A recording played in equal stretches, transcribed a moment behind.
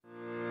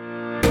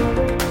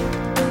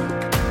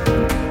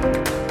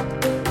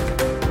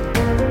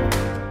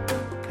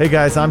Hey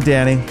guys, I'm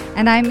Danny.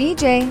 And I'm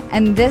EJ,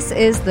 and this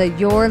is the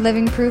Your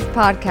Living Proof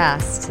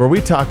podcast, where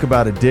we talk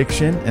about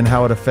addiction and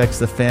how it affects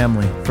the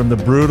family, from the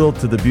brutal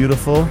to the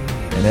beautiful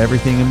and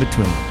everything in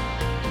between.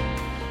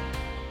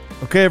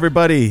 Okay,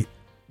 everybody,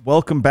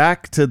 welcome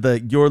back to the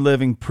Your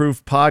Living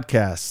Proof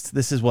podcast.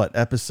 This is what,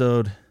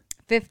 episode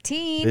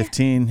 15?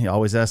 15. You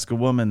always ask a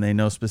woman, they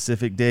know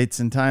specific dates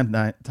and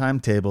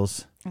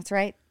timetables. That's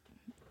right.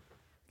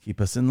 Keep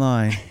us in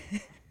line.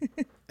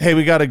 Hey,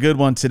 we got a good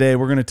one today.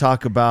 We're going to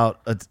talk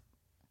about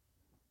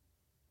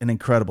an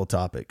incredible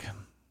topic,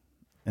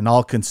 an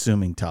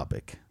all-consuming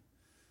topic,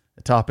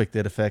 a topic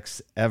that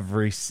affects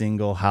every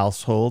single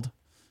household,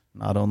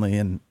 not only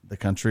in the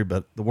country,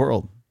 but the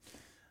world.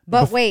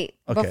 But wait,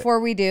 okay. Before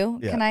we do,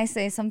 Yeah. Can I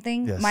say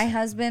something? Yes. My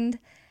husband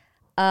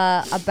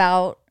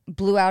about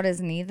blew out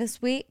his knee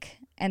this week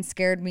and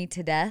scared me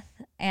to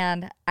death.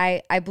 And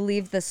I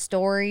believe the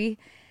story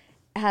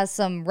has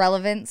some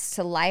relevance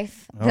to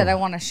life that I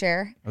want to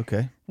share.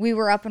 Okay. We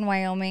were up in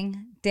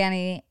Wyoming.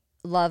 Danny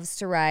loves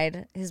to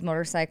ride his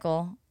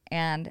motorcycle,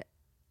 and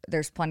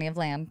there's plenty of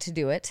land to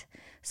do it.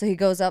 So he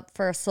goes up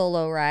for a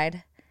solo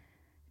ride,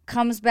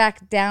 comes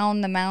back down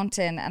the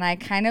mountain, and I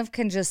kind of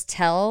can just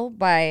tell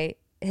by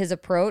his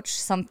approach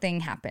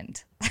something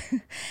happened.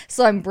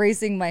 So I'm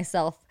bracing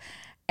myself,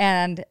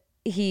 and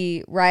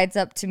he rides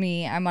up to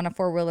me. I'm on a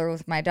four-wheeler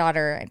with my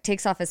daughter,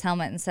 takes off his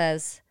helmet and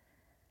says,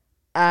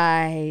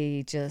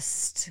 I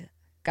just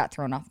got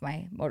thrown off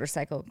my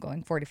motorcycle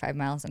going 45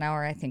 miles an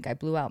hour. I think I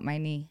blew out my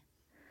knee.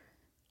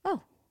 Oh.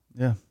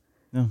 Yeah.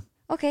 No.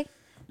 Okay.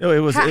 No, it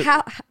was.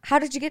 How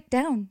did you get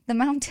down the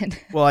mountain?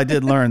 Well, I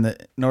did learn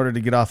that in order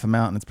to get off a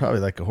mountain, it's probably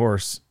like a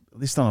horse. At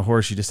least on a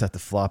horse, you just have to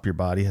flop your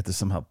body. You have to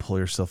somehow pull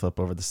yourself up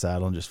over the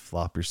saddle and just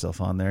flop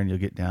yourself on there, and you'll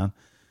get down.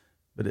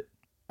 But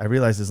I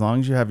realized as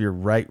long as you have your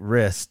right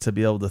wrist to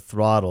be able to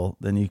throttle,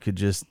 then you could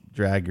just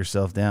drag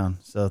yourself down.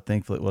 So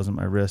thankfully it wasn't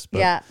my wrist. But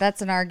yeah,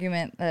 that's an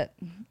argument that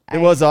it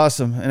was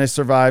awesome. And I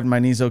survived. My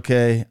knee's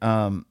okay.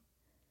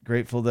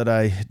 Grateful that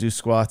I do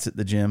squats at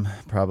the gym,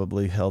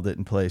 probably held it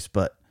in place.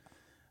 But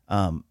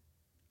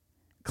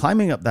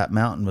climbing up that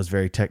mountain was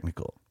very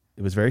technical.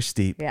 It was very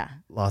steep. Yeah.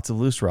 Lots of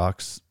loose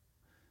rocks.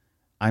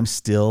 I'm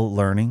still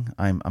learning.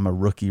 I'm a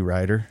rookie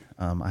rider.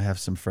 I have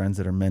some friends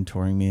that are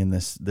mentoring me in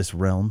this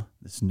realm,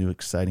 this new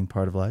exciting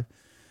part of life.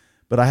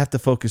 But I have to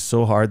focus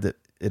so hard that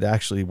it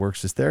actually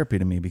works as therapy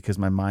to me because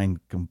my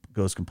mind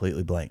goes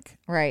completely blank.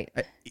 right.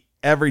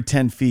 Every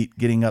 10 feet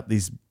getting up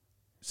these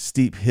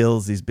steep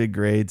hills, these big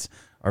grades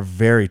are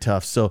very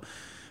tough. So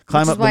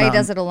climb up the mountain. Which is why he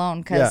does it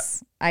alone,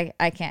 because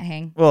I can't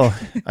hang. Well,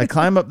 I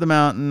climb up the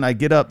mountain. I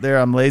get up there.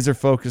 I'm laser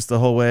focused the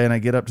whole way. And I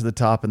get up to the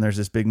top and there's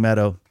this big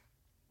meadow.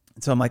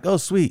 And so I'm like, oh,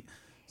 sweet.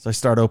 So I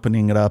start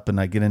opening it up and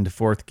I get into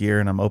fourth gear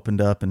and I'm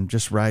opened up and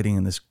just riding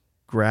in this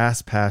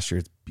grass pasture.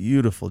 It's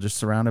beautiful, just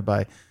surrounded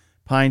by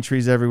pine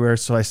trees everywhere.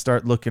 So I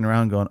start looking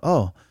around going,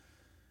 oh,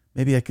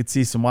 maybe I could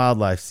see some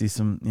wildlife, see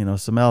some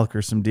elk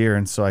or some deer.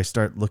 And so I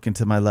start looking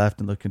to my left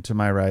and looking to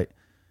my right.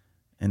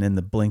 And in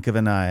the blink of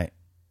an eye,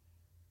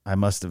 I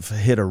must have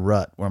hit a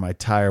rut where my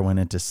tire went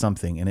into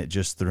something and it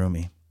just threw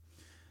me.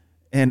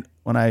 And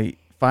when I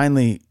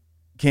finally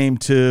came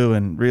to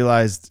and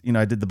realized,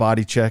 I did the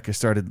body check. I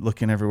started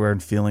looking everywhere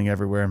and feeling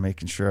everywhere and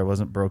making sure I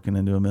wasn't broken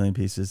into a million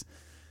pieces.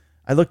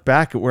 I looked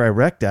back at where I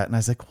wrecked at and I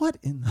was like, what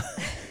in the...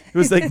 It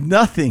was like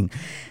nothing.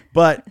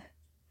 But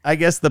I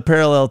guess the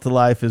parallel to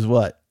life is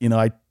what?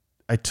 I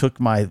took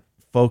my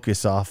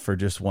focus off for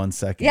just 1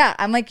 second. Yeah,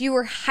 I'm like, you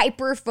were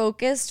hyper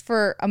focused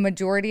for a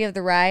majority of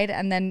the ride,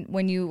 and then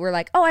when you were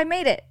like, oh, I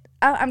made it,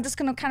 I'm just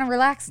gonna kind of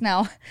relax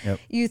now. Yep.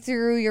 You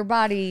threw your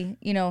body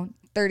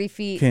 30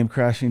 feet. Came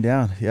crashing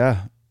down.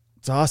 Yeah.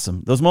 It's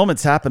awesome. Those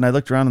moments happen. I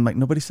looked around and I'm like,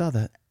 nobody saw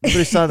that.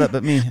 Nobody saw that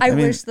but me. I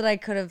wish that I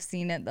could have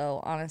seen it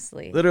though,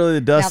 honestly. Literally the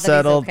dust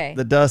settled. Okay.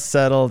 The dust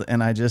settled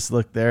and I just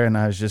looked there and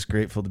I was just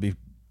grateful to be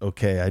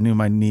okay. I knew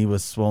my knee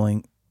was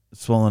swollen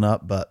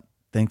up, but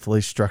thankfully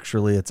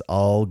structurally it's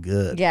all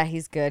good. Yeah,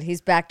 he's good.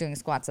 He's back doing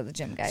squats at the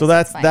gym, guys. So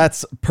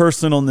that's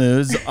personal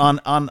news. on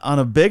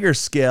a bigger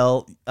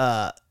scale,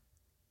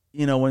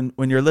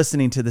 when you're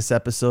listening to this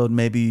episode,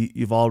 maybe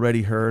you've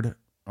already heard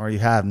or you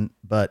haven't,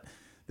 but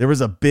there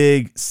was a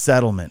big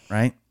settlement,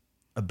 right?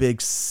 A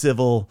big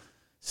civil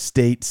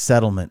state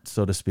settlement,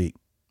 so to speak.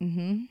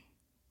 Mm-hmm.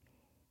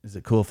 Is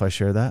it cool if I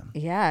share that?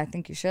 Yeah, I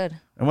think you should.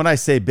 And when I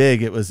say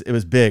big, it was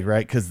big,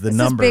 right? Because the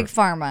number is big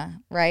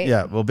pharma, right?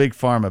 Yeah, well, big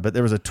pharma, but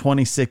there was a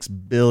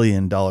 $26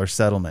 billion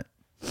settlement.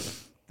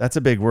 That's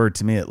a big word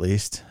to me, at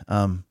least.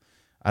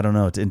 I don't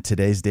know. In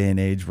today's day and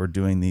age, we're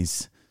doing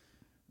these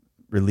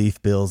relief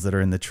bills that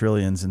are in the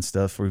trillions and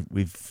stuff.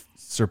 We've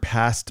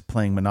surpassed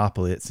playing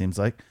Monopoly, it seems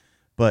like.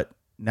 But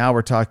now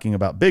we're talking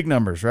about big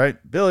numbers, right?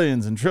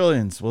 Billions and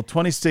trillions. Well,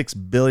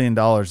 $26 billion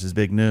is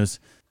big news.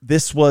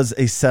 This was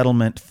a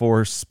settlement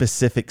for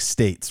specific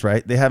states,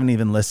 right? They haven't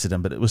even listed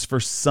them, but it was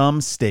for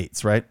some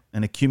states, right?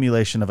 An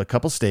accumulation of a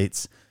couple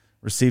states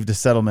received a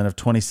settlement of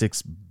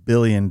 $26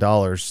 billion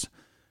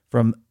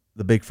from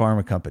the big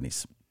pharma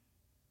companies.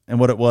 And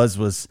what it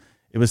was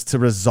it was to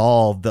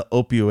resolve the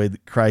opioid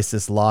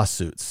crisis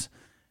lawsuits.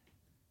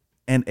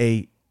 and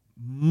a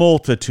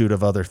multitude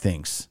of other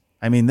things.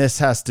 I mean, this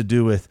has to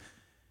do with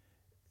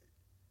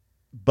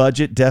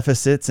budget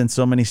deficits in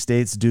so many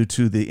states due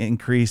to the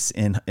increase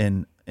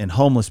in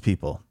homeless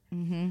people,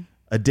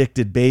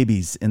 addicted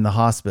babies in the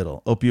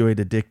hospital, opioid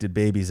addicted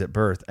babies at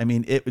birth. I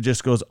mean, it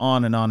just goes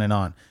on and on and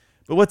on.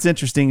 But what's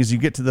interesting is you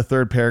get to the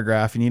third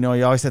paragraph and, you know,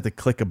 you always have to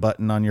click a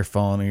button on your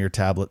phone or your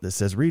tablet that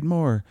says read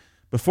more.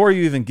 Before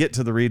you even get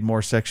to the read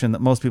more section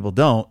that most people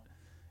don't,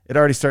 it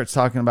already starts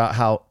talking about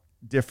how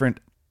different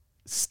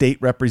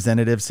state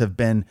representatives have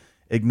been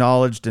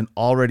acknowledged and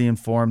already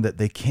informed that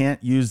they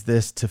can't use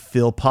this to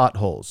fill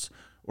potholes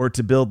or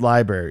to build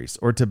libraries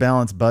or to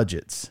balance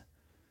budgets.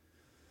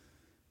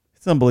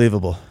 It's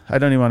unbelievable. I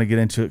don't even want to get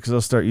into it because I'll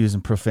start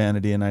using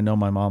profanity, and I know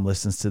my mom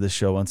listens to this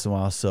show once in a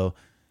while. So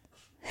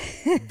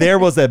there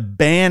was a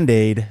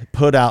Band-Aid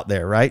put out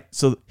there, right?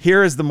 So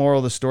here is the moral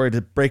of the story.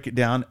 To break it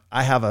down,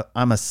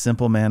 I'm a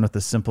simple man with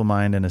a simple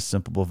mind and a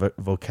simple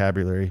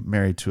vocabulary,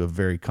 married to a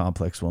very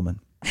complex woman.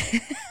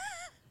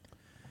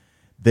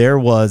 There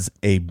was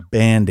a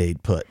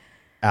Band-Aid put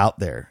out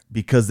there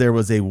because there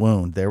was a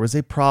wound. There was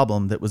a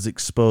problem that was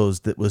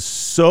exposed that was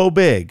so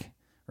big,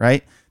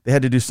 right? They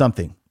had to do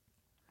something.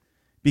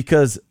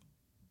 Because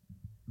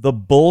the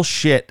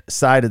bullshit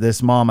side of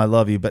this, Mom, I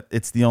love you, but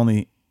it's the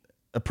only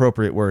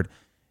appropriate word.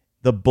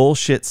 The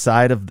bullshit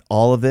side of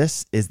all of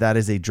this is that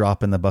is a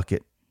drop in the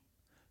bucket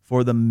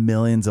for the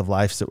millions of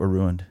lives that were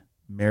ruined,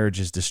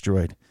 marriages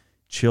destroyed,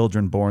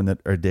 children born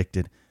that are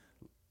addicted,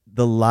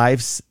 the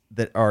lives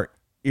that are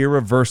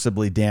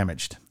irreversibly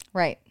damaged.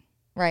 Right.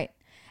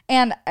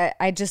 And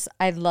I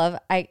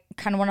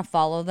kind of want to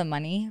follow the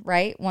money,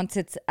 right? Once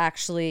it's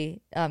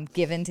actually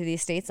given to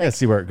these states, like, let's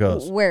see where it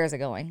goes. Where is it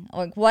going?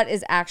 Like, what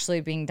is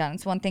actually being done?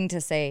 It's one thing to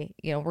say,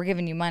 you know, we're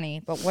giving you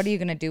money, but what are you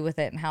going to do with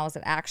it? And how is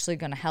it actually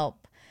going to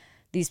help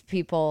these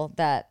people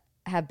that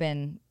have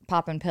been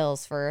popping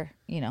pills for,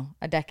 you know,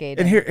 a decade?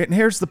 And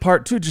here's the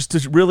part too, just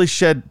to really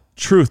shed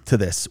truth to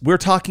this. We're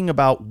talking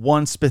about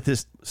one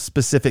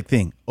specific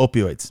thing,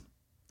 opioids.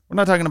 We're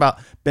not talking about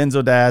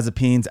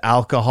benzodiazepines,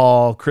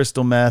 alcohol,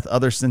 crystal meth,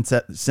 other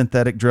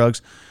synthetic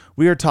drugs.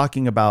 We are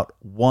talking about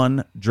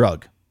one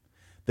drug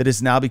that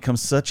has now become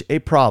such a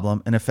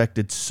problem and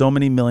affected so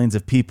many millions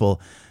of people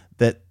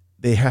that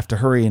they have to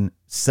hurry and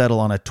settle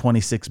on a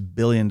 $26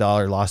 billion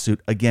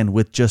lawsuit, again,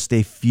 with just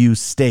a few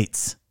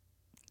states.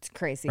 It's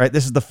crazy. Right?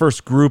 This is the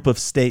first group of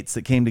states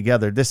that came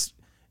together. This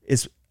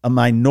is a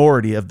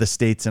minority of the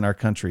states in our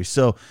country.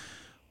 So,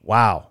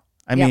 wow.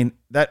 I mean,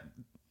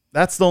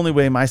 that's the only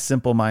way my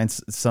simple mind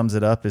sums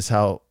it up, is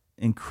how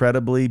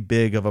incredibly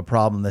big of a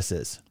problem this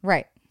is.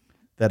 Right.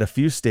 That a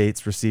few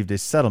states received a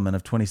settlement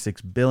of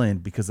 $26 billion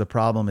because the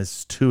problem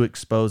is too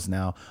exposed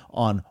now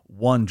on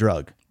one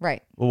drug.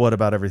 Right. Well, what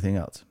about everything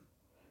else?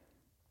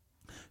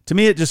 To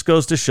me, it just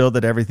goes to show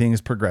that everything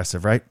is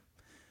progressive, right?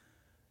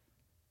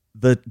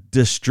 The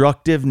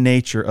destructive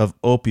nature of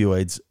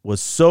opioids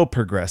was so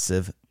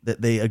progressive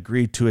that they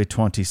agreed to a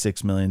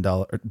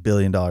 $26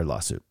 billion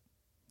lawsuit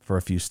for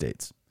a few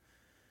states.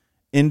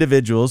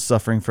 Individuals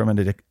suffering from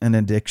an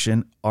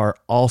addiction are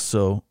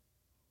also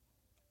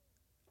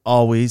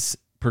always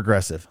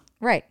progressive.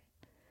 Right.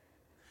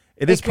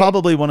 It is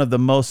probably one of the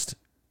most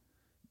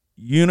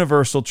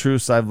universal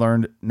truths I've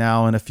learned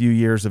now in a few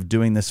years of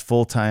doing this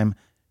full time,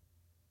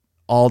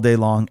 all day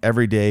long,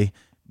 every day,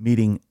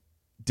 meeting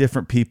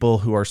different people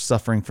who are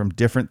suffering from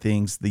different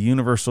things. The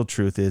universal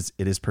truth is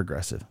it is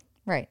progressive.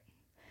 Right.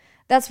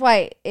 That's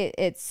why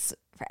it's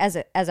as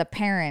a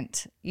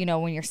parent, you know,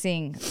 when you're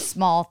seeing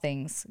small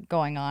things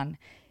going on,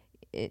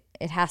 it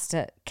has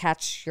to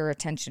catch your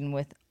attention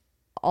with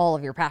all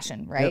of your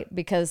passion, right? Yep.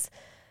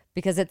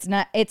 Because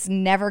it's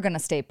never going to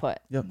stay put.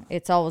 Yep.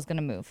 It's always going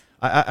to move.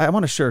 I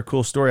want to share a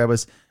cool story. I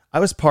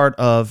was part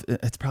of,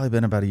 it's probably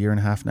been about a year and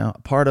a half now,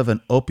 part of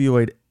an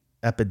opioid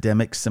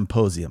epidemic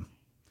symposium.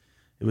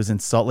 It was in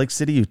Salt Lake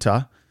City,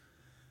 Utah.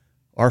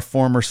 Our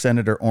former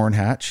Senator Orrin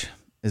Hatch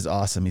is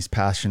awesome. He's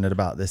passionate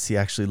about this. He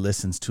actually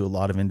listens to a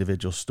lot of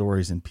individual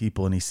stories and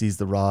people, and he sees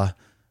the raw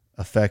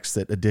effects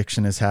that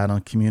addiction has had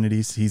on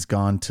communities. He's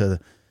gone to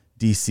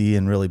DC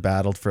and really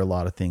battled for a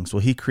lot of things.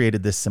 Well, he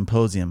created this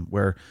symposium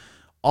where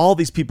all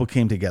these people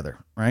came together,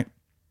 right?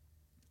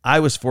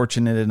 I was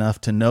fortunate enough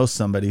to know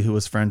somebody who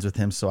was friends with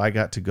him, so I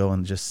got to go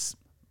and just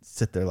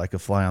sit there like a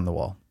fly on the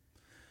wall.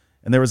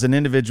 And there was an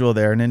individual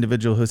there,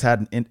 who's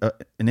had an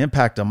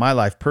impact on my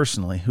life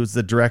personally, who's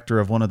the director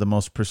of one of the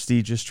most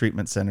prestigious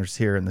treatment centers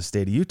here in the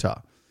state of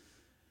Utah.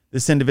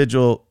 This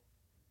individual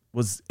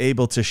was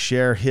able to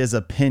share his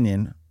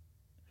opinion,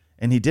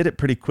 and he did it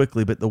pretty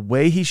quickly, but the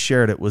way he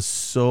shared it was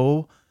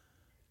so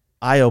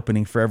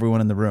eye-opening for everyone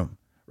in the room,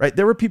 right?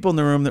 There were people in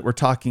the room that were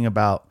talking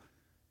about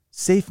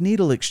safe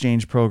needle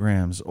exchange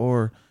programs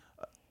or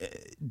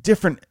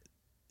different,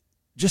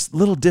 just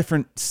little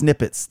different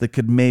snippets that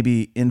could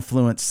maybe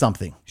influence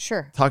something.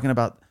 Sure. Talking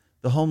about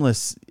the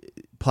homeless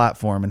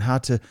platform and how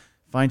to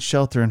find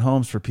shelter and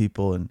homes for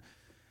people. And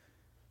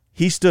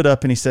he stood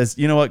up and he says,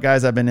 you know what,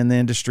 guys, I've been in the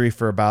industry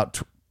for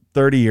about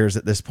 30 years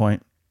at this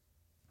point.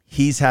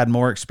 He's had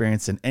more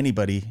experience than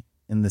anybody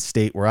in the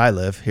state where I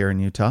live here in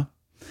Utah.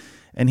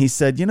 And he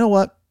said, you know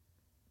what?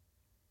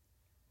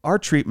 Our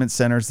treatment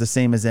center is the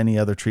same as any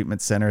other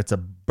treatment center. It's a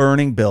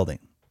burning building.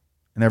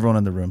 And everyone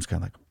in the room's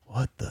kind of like,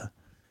 what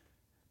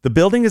the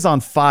building is on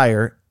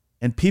fire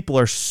and people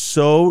are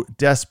so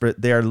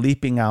desperate they are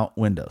leaping out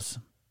windows.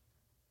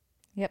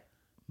 Yep.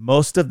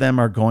 Most of them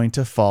are going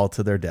to fall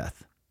to their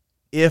death.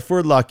 If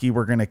we're lucky,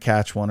 we're going to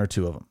catch one or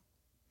two of them.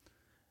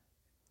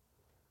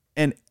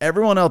 And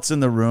everyone else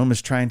in the room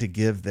is trying to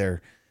give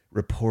their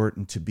report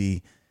and to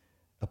be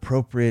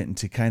appropriate and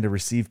to kind of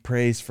receive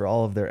praise for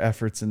all of their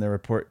efforts in their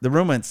report. The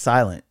room went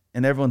silent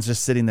and everyone's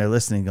just sitting there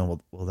listening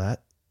going, well,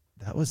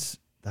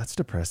 that's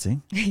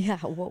depressing. Yeah.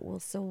 What will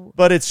so?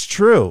 But it's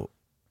true.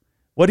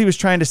 What he was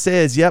trying to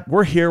say is, yep,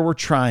 we're here. We're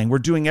trying. We're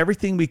doing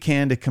everything we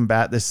can to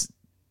combat this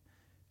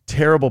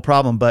terrible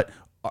problem, but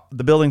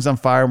the building's on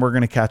fire and we're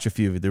going to catch a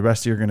few of you. The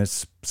rest of you are going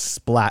to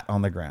splat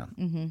on the ground.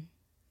 Mm-hmm.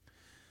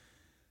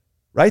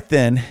 Right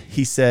then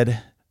he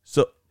said,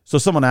 so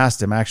someone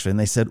asked him actually, and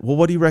they said, well,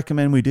 what do you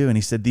recommend we do? And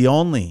he said, the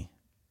only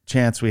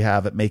chance we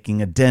have at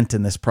making a dent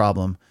in this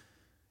problem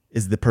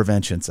is the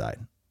prevention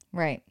side.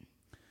 Right.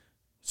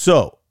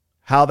 So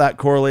how that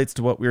correlates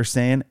to what we were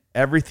saying,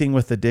 everything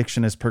with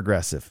addiction is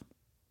progressive.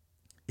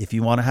 If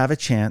you want to have a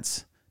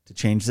chance to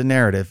change the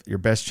narrative, your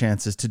best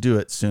chance is to do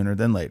it sooner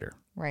than later.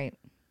 Right.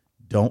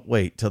 Don't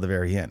wait till the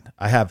very end.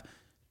 I have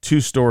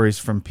 2 stories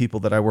from people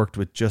that I worked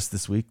with just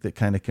this week that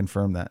kind of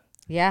confirm that.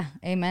 Yeah.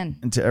 Amen.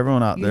 And to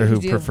everyone out there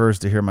who prefers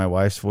to hear my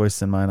wife's voice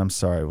than mine, I'm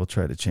sorry. We'll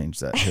try to change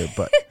that here,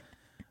 but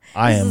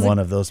I am one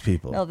of those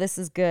people. No, this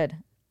is good.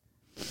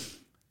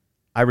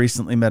 I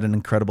recently met an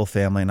incredible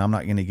family, and I'm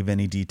not going to give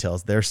any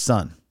details. Their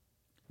son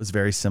was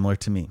very similar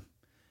to me.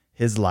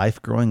 His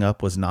life growing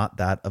up was not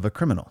that of a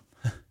criminal.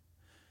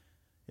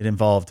 It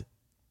involved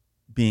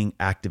being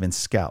active in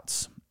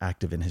scouts,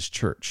 active in his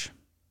church,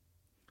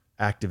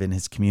 active in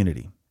his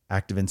community,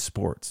 active in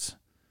sports,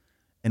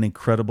 an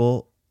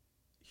incredible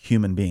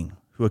human being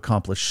who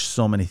accomplished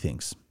so many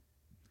things.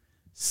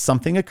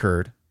 Something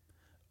occurred.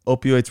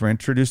 Opioids were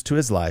introduced to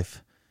his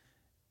life.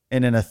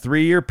 And in a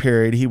 3-year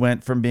period, he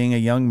went from being a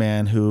young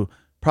man who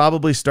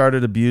probably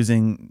started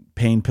abusing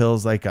pain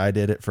pills like I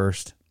did at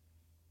first,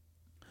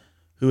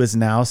 who is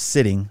now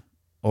sitting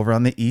over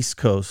on the East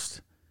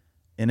Coast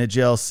in a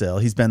jail cell.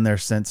 He's been there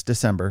since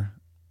December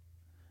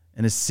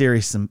and is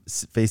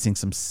facing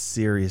some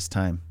serious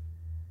time.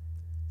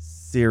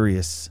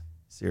 Serious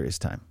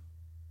time.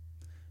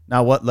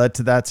 Now, what led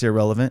to that's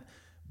irrelevant,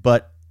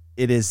 but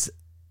it is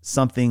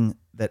something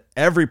that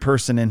every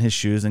person in his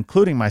shoes,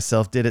 including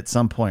myself, did at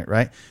some point,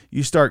 right?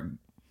 You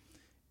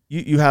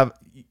have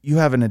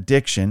an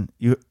addiction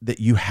that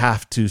you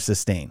have to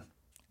sustain.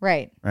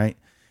 Right. Right.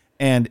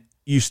 And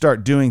you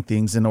start doing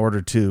things in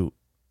order to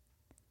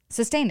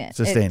sustain it.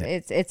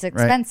 It's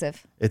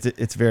expensive. Right?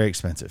 It's very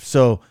expensive.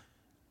 So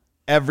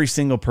every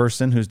single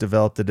person who's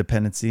developed a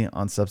dependency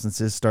on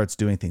substances starts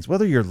doing things,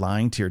 whether you're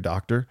lying to your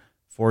doctor,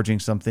 forging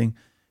something,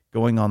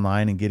 going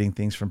online and getting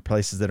things from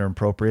places that are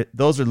inappropriate.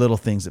 Those are little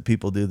things that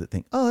people do that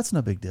think, oh, that's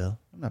no big deal.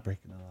 I'm not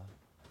breaking the law.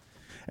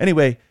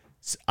 Anyway,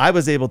 I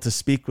was able to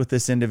speak with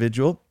this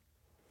individual.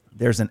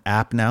 There's an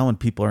app now when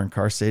people are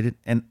incarcerated,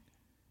 and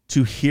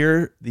to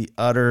hear the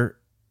utter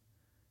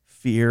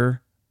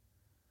fear,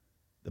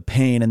 the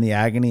pain and the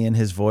agony in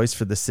his voice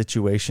for the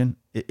situation,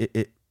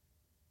 it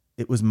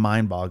was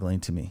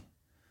mind-boggling to me.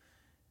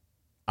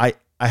 I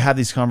have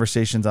these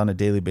conversations on a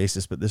daily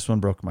basis, but this one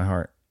broke my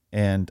heart.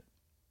 And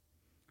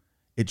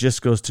it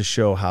just goes to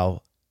show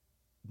how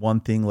one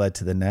thing led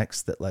to the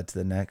next that led to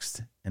the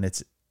next. And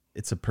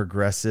it's a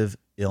progressive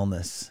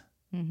illness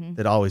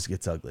that always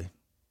gets ugly.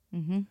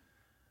 Mm-hmm.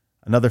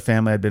 Another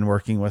family I'd been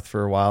working with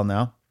for a while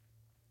now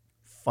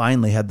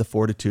finally had the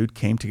fortitude,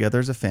 came together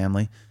as a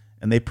family,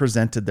 and they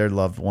presented their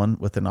loved one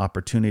with an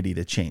opportunity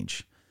to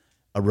change,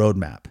 a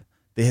roadmap.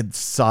 They had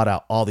sought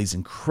out all these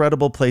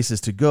incredible places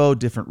to go,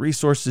 different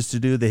resources to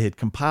do. They had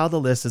compiled a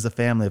list as a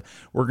family of,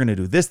 we're going to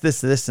do this,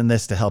 this, this, and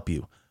this to help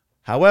you.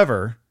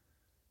 However,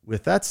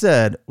 with that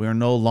said, we are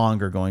no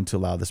longer going to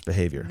allow this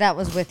behavior. That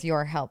was with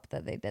your help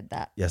that they did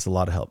that. Yes, a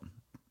lot of help.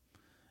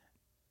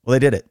 Well, they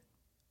did it.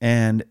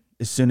 And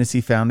as soon as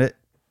he found it,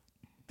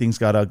 things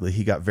got ugly.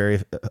 He got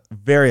very,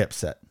 very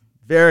upset,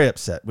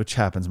 which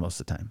happens most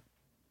of the time.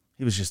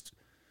 He was just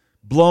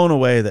blown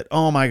away that,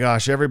 oh my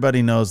gosh,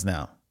 everybody knows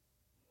now.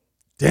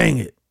 Dang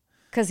it.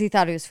 Because he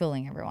thought he was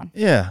fooling everyone.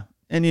 Yeah.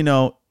 And I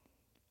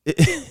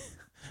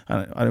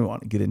don't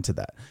want to get into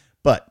that.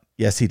 But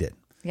yes, he did.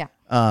 Yeah.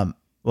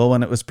 Well,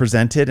 when it was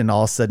presented and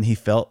all of a sudden he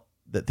felt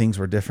that things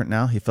were different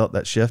now, he felt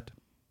that shift,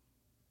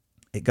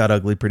 it got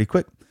ugly pretty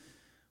quick.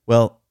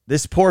 Well,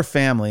 this poor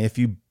family, if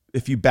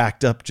you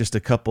backed up just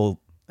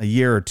a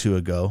year or two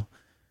ago,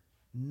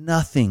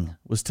 nothing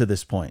was to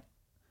this point.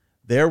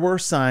 There were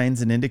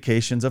signs and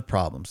indications of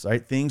problems,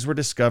 right? Things were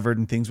discovered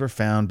and things were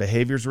found.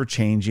 Behaviors were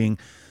changing.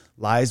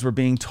 Lies were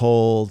being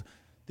told.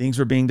 Things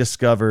were being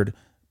discovered.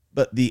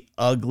 But the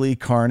ugly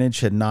carnage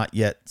had not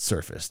yet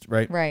surfaced,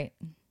 right? Right.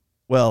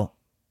 Well,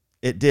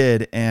 it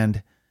did.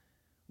 And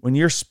when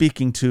you're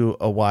speaking to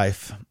a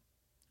wife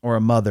or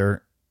a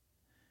mother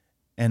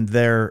and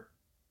their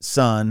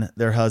son,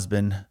 their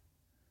husband,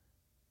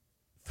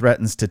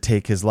 threatens to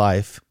take his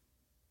life,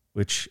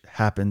 which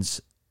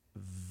happens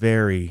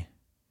a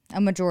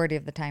majority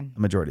of the time.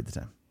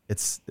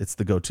 It's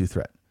the go-to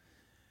threat.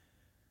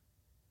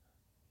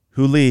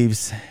 Who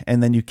leaves,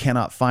 and then you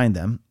cannot find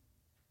them.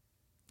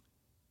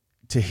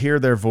 To hear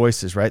their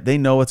voices, right? They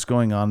know what's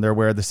going on. They're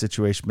aware of the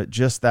situation, but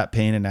just that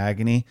pain and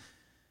agony,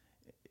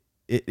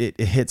 it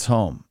hits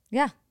home.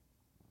 Yeah.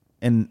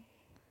 And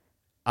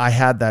I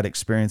had that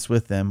experience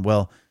with them.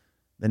 Well,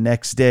 the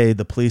next day,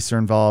 the police are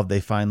involved.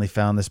 They finally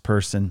found this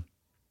person,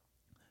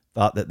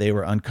 thought that they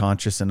were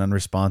unconscious and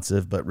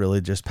unresponsive, but really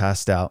just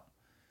passed out.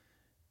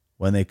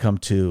 When they come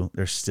to,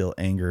 there's still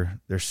anger.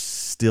 There's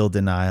still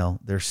denial.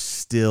 There's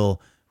still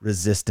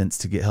resistance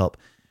to get help.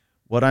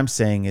 What I'm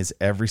saying is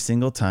every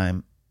single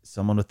time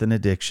someone with an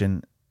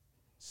addiction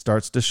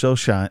starts to show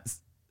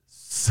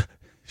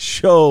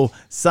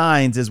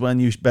signs is when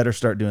you better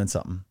start doing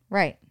something.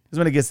 Right. Because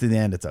when it gets to the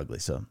end, it's ugly.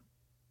 So,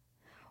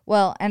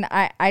 well, and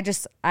I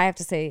have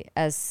to say,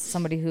 as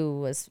somebody who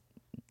was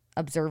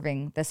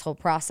observing this whole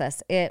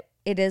process, it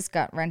is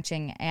gut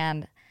wrenching,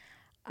 and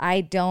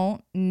I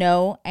don't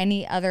know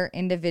any other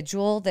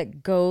individual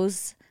that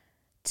goes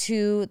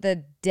to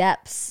the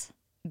depths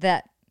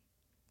that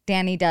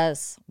Danny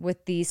does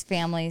with these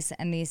families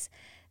and these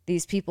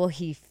people.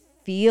 He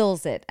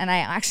feels it, and I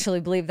actually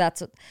believe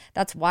that's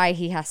why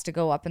he has to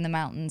go up in the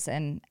mountains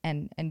and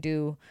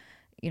do,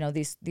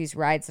 these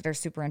rides that are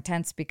super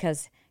intense,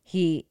 because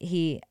he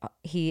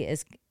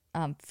is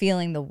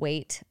feeling the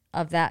weight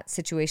of that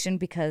situation,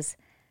 because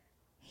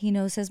he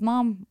knows his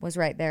mom was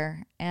right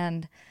there,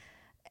 and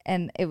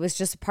it was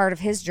just a part of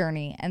his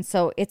journey. And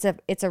so it's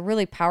a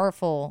really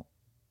powerful,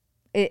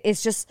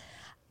 it's just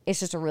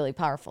a really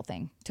powerful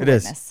thing to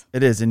witness.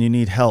 It is. And you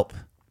need help.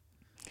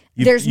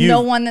 There's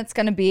no one that's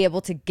going to be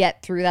able to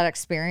get through that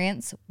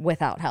experience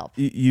without help.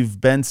 You've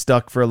been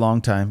stuck for a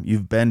long time.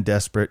 You've been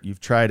desperate.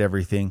 You've tried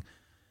everything.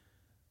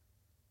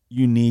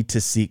 You need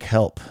to seek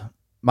help.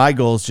 My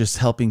goal is just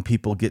helping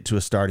people get to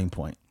a starting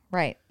point.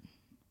 Right.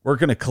 We're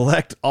going to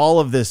collect all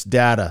of this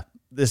data,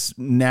 this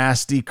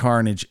nasty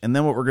carnage, and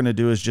then what we're going to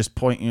do is just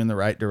point you in the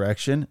right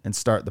direction and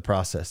start the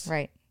process.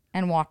 Right.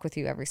 And walk with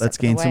you every step of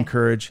the way. Let's gain some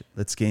courage.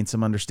 Let's gain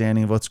some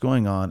understanding of what's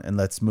going on, and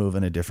let's move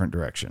in a different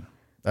direction.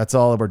 That's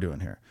all we're doing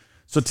here.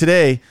 So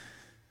today,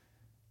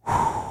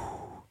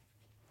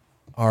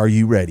 are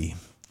you ready?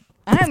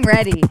 I'm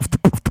ready.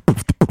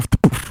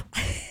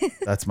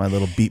 That's my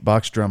little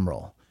beatbox drum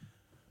roll.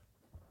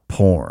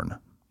 Porn.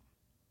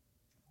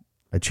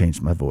 I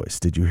changed my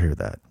voice. Did you hear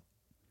that?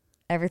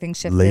 Everything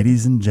shifted.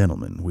 Ladies and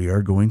gentlemen, we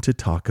are going to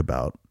talk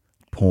about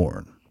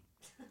porn.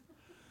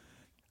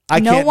 I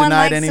no can't one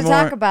deny likes it anymore.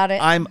 to talk about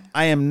it.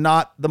 I am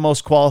not the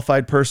most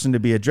qualified person to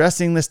be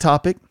addressing this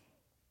topic.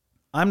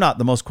 I'm not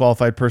the most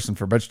qualified person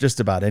for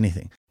just about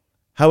anything.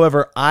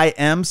 However, I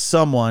am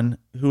someone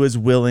who is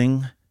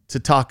willing to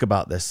talk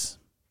about this.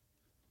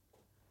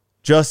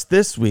 Just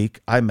this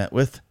week, I met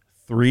with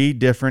 3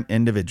 different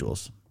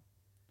individuals.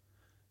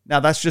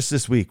 Now, that's just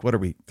this week. What are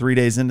we, 3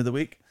 days into the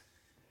week?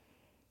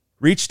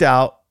 Reached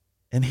out,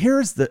 and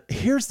here's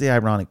the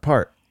ironic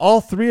part. All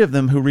 3 of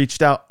them who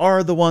reached out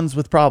are the ones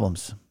with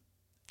problems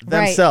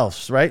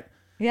themselves, right?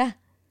 Yeah.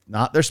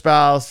 Not their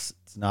spouse.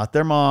 It's not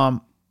their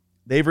mom.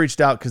 They've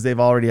reached out because they've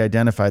already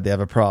identified they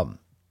have a problem.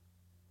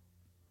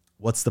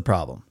 What's the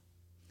problem?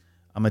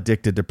 I'm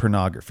addicted to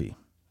pornography.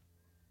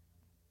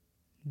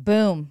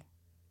 Boom.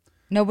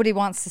 Nobody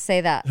wants to say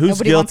that. Who's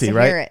Nobody guilty, wants to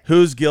right? hear it.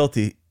 Who's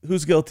guilty?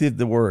 Who's guilty of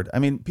the word? I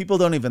mean, people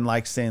don't even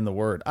like saying the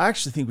word. I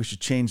actually think we should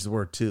change the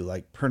word too.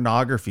 Like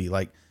pornography,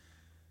 like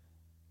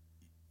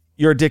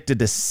you're addicted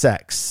to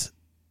sex.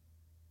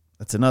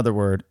 That's another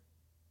word.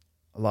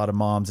 A lot of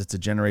moms, it's a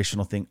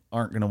generational thing,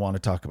 aren't going to want to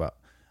talk about.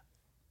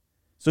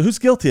 So who's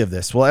guilty of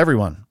this? Well,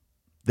 everyone.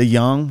 The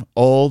young,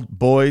 old,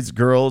 boys,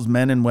 girls,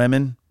 men, and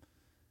women.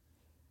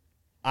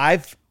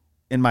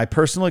 In my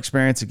personal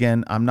experience,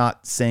 again, I'm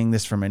not saying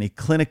this from any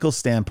clinical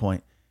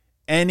standpoint.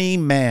 Any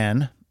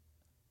man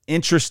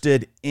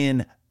interested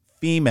in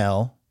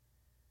female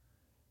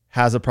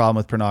has a problem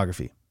with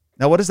pornography.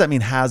 Now, what does that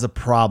mean, has a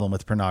problem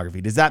with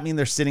pornography? Does that mean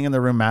they're sitting in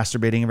their room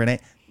masturbating every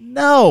night?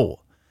 No.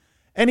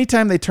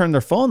 Anytime they turn their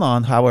phone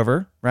on,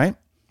 however, right?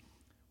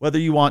 Whether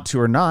you want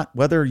to or not,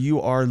 whether you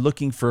are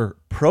looking for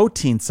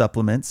protein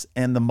supplements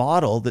and the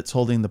model that's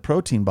holding the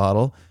protein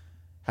bottle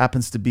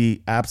happens to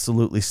be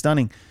absolutely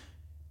stunning,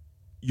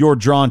 you're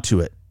drawn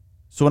to it.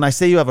 So when I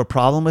say you have a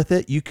problem with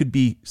it, you could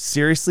be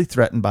seriously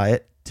threatened by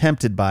it,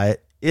 tempted by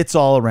it. It's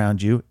all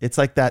around you. It's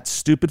like that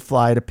stupid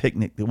fly at a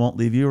picnic that won't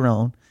leave you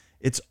alone.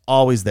 It's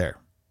always there.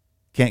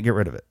 Can't get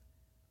rid of it.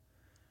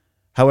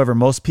 However,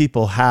 most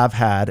people have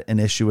had an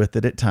issue with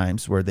it at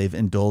times where they've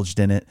indulged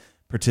in it,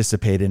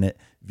 participated in it,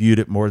 viewed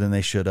it more than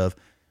they should have.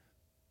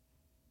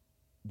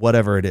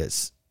 Whatever it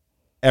is.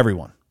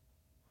 Everyone.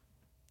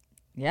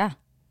 Yeah.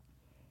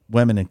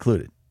 Women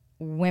included.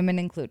 Women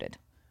included.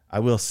 I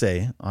will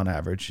say, on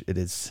average, it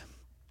is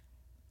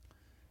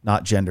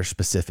not gender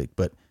specific,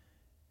 but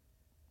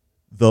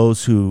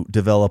those who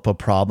develop a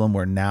problem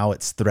where now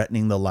it's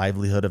threatening the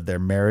livelihood of their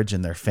marriage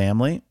and their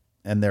family,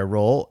 and their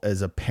role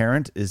as a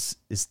parent is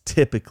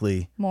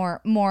typically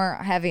more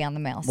heavy on the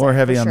male side. more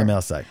heavy for on the sure.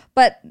 male side.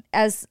 But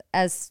as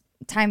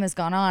time has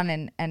gone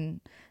on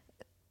and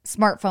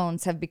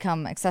smartphones have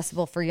become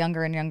accessible for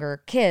younger and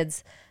younger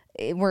kids,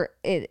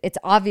 it's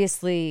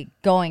obviously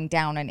going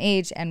down in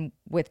age, and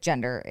with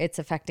gender, it's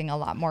affecting a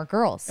lot more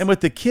girls. And with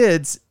the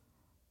kids,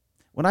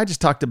 when I just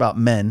talked about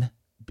men,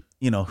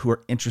 who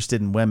are interested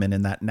in women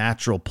and that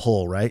natural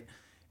pull, right?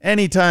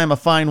 Anytime a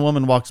fine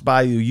woman walks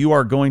by you, you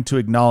are going to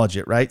acknowledge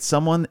it, right?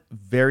 Someone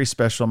very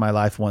special in my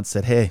life once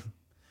said, hey,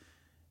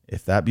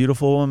 if that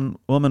beautiful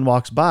woman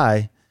walks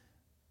by,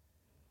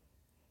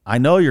 I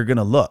know you're going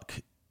to look.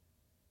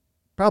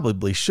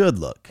 Probably should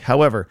look.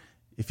 However,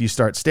 if you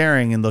start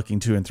staring and looking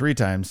 2 and 3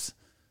 times,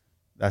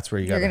 that's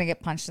where you're going to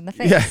get punched in the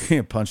face. Yeah,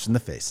 you get punched in the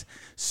face.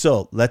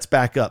 So let's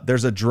back up.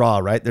 There's a draw,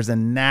 right? There's a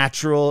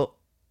natural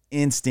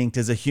instinct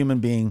as a human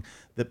being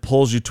that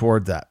pulls you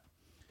toward that.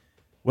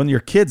 When you're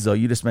kids, though,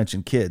 you just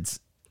mentioned kids.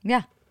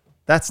 Yeah.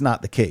 That's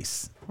not the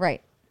case.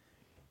 Right.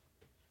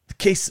 The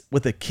case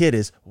with a kid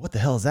is, what the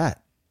hell is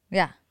that?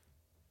 Yeah.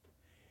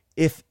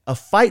 If a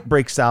fight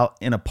breaks out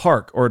in a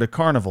park or at a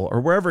carnival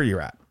or wherever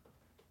you're at,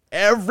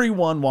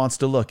 everyone wants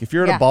to look. If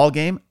you're at a ball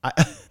game, I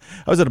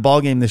was at a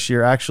ball game this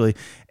year, actually,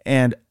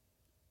 and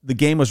the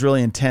game was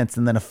really intense.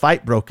 And then a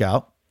fight broke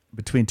out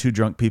between 2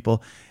 drunk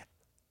people.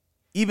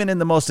 Even in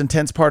the most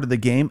intense part of the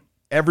game,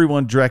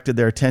 everyone directed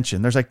their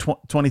attention. There's like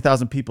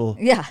 20,000 people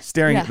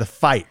staring at the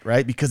fight,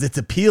 right? Because it's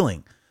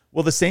appealing.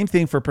 Well, the same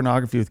thing for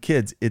pornography with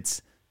kids.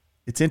 It's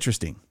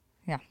interesting.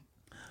 Yeah.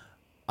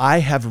 I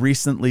have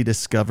recently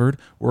discovered,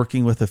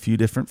 working with a few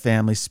different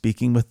families,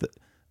 speaking with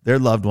their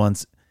loved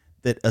ones,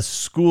 that a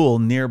school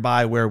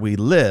nearby where we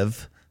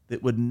live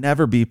that would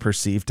never be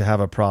perceived to have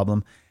a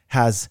problem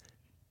has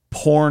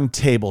porn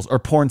tables or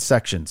porn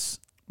sections.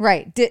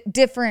 Right.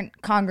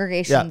 Different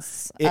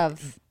congregations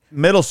of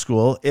middle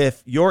school.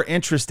 If you're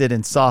interested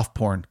in soft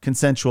porn,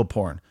 consensual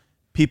porn,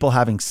 people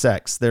having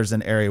sex, there's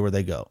an area where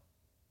they go.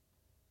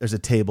 There's a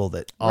table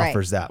that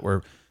offers that,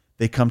 where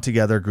they come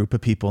together, a group of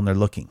people, and they're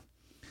looking.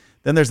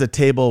 Then there's a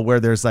table where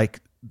there's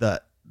like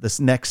this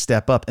next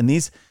step up. And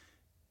these,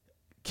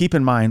 keep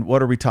in mind,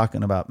 what are we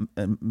talking about?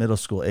 Middle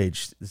school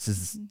age. This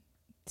is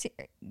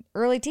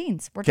early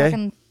teens. We're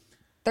talking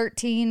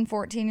 13,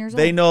 14 years old.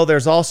 They know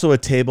there's also a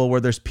table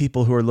where there's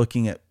people who are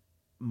looking at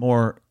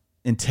more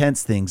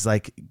intense things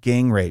like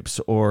gang rapes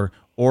or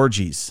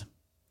orgies.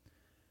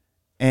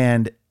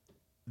 And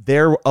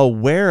they're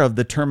aware of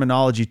the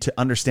terminology to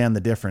understand the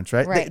difference,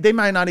 right? They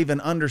might not even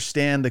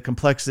understand the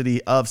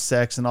complexity of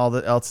sex and all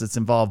that else that's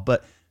involved,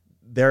 but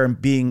they're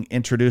being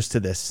introduced to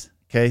this.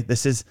 Okay.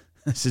 This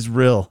is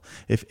real.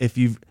 If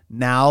you've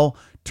now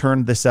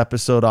turned this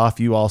episode off,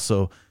 you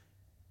also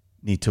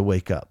need to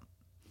wake up.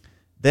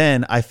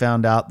 Then I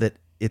found out that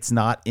it's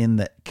not in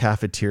the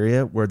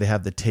cafeteria where they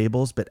have the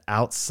tables, but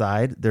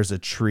outside there's a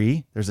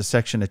tree. There's a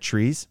section of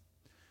trees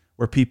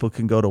where people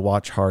can go to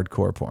watch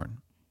hardcore porn,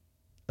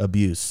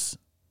 abuse.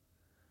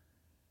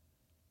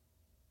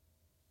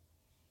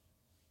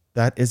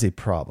 That is a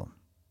problem.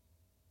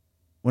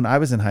 When I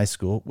was in high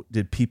school,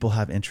 did people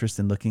have interest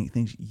in looking at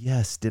things?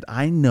 Yes. Did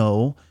I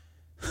know,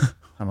 I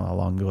don't know how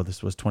long ago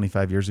this was,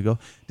 25 years ago.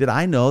 Did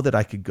I know that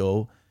I could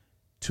go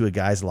to a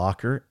guy's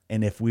locker,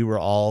 and if we were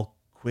all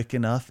quick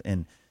enough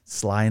and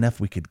sly enough,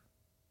 we could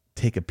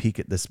take a peek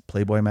at this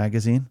Playboy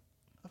magazine?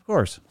 Of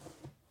course.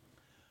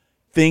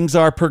 Things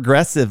are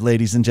progressive,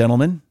 ladies and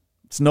gentlemen.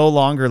 It's no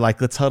longer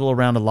like, let's huddle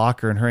around a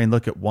locker and hurry and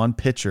look at one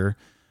picture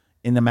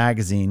in the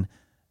magazine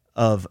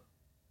of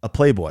a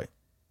Playboy.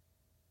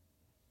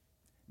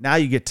 Now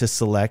you get to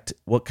select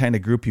what kind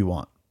of group you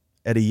want.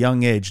 At a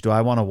young age, do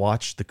I want to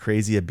watch the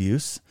crazy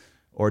abuse,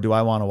 or do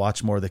I want to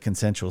watch more of the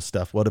consensual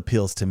stuff? What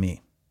appeals to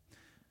me?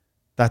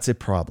 That's a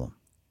problem.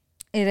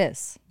 It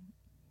is.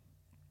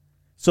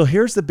 So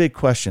here's the big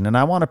question, and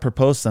I want to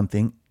propose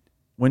something.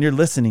 When you're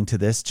listening to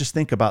this, just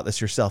think about this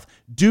yourself.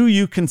 Do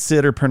you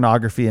consider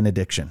pornography an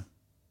addiction?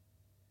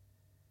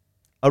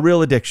 A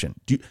real addiction?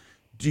 Do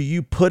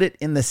you put it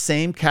in the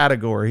same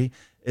category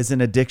as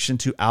an addiction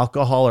to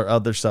alcohol or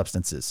other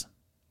substances?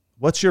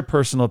 What's your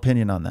personal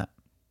opinion on that?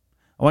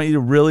 I want you to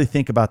really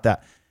think about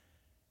that.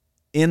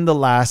 In the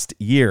last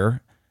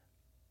year,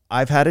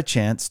 I've had a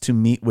chance to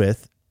meet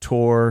with,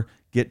 tour,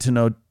 get to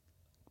know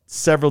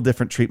several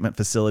different treatment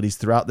facilities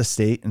throughout the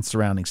state and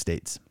surrounding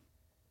states.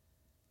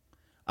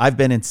 I've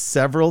been in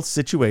several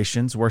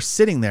situations where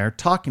sitting there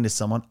talking to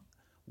someone,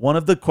 one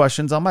of the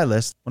questions on my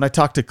list, when I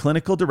talk to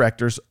clinical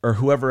directors or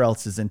whoever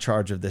else is in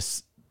charge of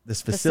this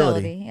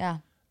facility,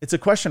 it's a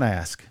question I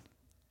ask.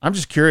 I'm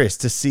just curious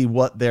to see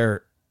what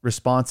their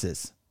response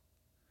is.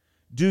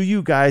 Do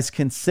you guys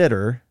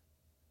consider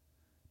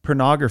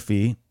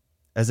pornography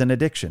as an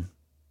addiction?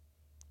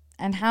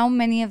 And how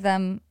many of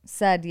them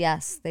said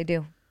yes, they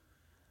do?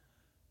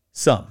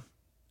 Some.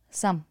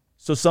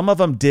 So some of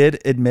them did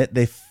admit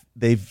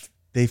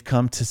they've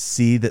come to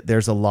see that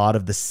there's a lot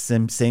of the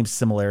same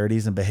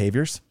similarities and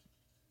behaviors.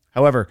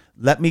 However,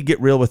 let me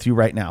get real with you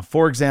right now.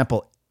 For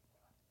example,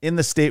 in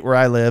the state where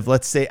I live,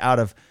 let's say out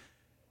of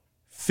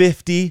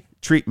 50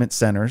 treatment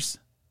centers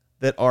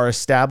that are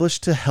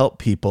established to help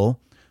people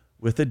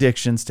with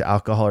addictions to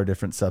alcohol or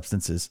different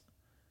substances,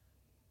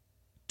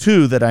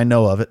 2 that I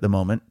know of at the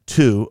moment,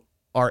 2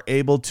 are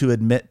able to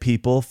admit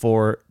people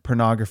for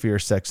pornography or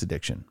sex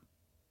addiction.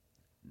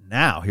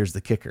 Now, here's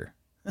the kicker.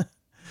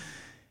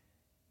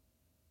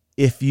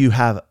 If you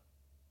have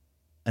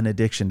an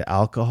addiction to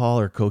alcohol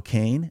or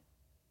cocaine,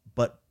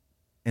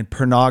 and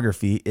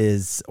pornography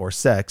or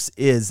sex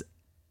is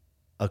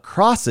a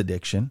cross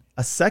addiction,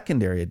 a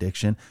secondary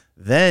addiction,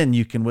 then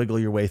you can wiggle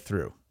your way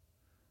through.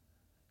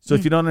 So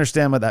if you don't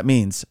understand what that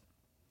means,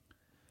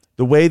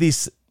 the way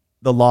the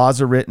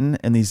laws are written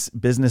and these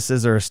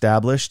businesses are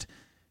established,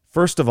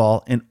 first of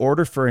all, in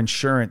order for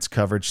insurance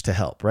coverage to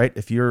help, right?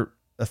 If you're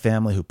a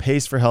family who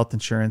pays for health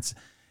insurance,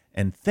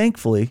 and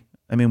thankfully,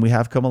 I mean, we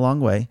have come a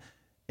long way,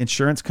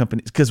 insurance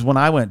companies, because when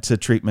I went to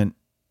treatment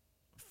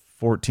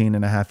 14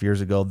 and a half years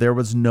ago, there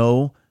was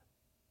no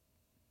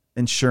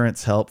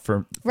insurance help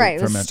for it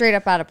was straight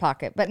up out of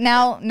pocket. But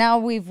now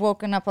we've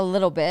woken up a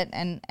little bit,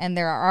 and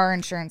there are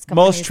insurance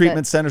companies. Most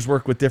treatment centers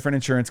work with different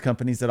insurance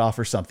companies that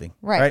offer something,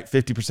 right?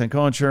 50%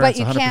 co-insurance, but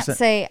you 100%. Can't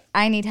say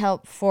I need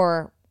help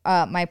for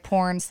my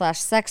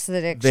porn/sex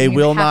addiction. They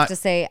will not to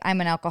say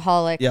I'm an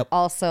alcoholic. Yep.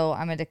 Also,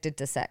 I'm addicted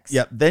to sex.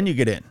 Yep. Then you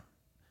get in.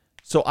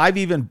 So I've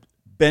even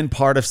been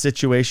part of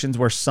situations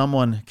where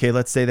someone, okay,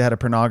 let's say they had a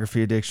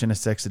pornography addiction, a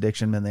sex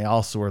addiction, and they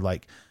also were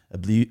like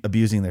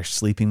abusing their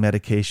sleeping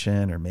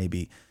medication or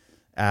maybe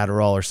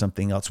Adderall or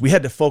something else. We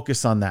had to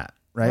focus on that,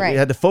 right? We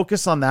had to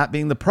focus on that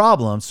being the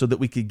problem so that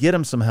we could get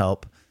them some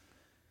help.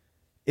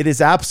 It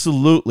is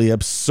absolutely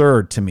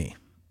absurd to me.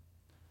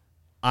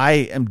 I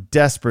am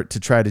desperate to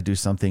try to do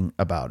something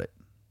about it.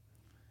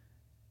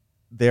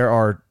 There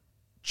are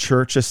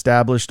church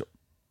established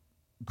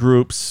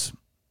groups,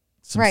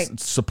 some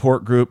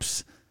support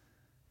groups,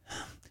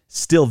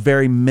 still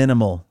very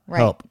minimal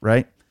help,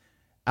 right?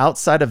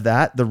 Outside of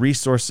that, the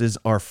resources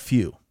are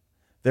few.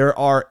 There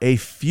are a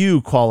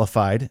few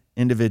qualified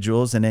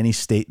individuals in any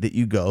state that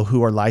you go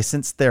who are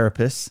licensed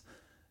therapists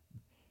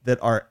that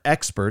are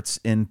experts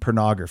in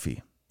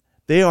pornography.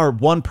 They are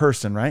one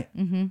person, right?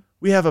 Mm-hmm.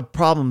 We have a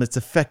problem that's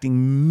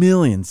affecting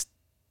millions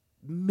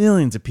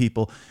of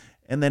people.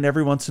 And then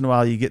every once in a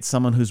while you get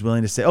someone who's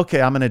willing to say,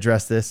 okay, I'm going to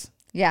address this.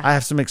 Yeah. I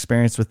have some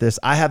experience with this.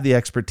 I have the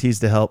expertise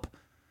to help.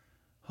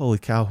 Holy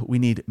cow, we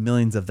need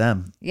millions of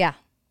them. Yeah.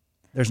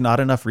 There's not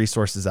enough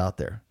resources out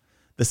there.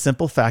 The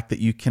simple fact that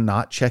you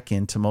cannot check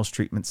into most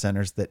treatment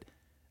centers that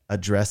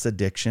address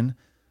addiction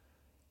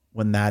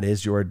when that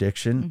is your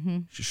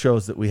addiction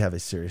shows that we have a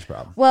serious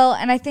problem. Well,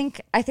 and I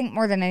think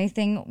more than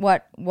anything,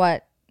 what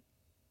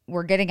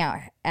we're getting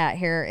at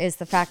here is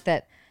the fact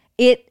that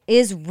it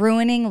is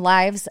ruining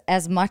lives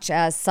as much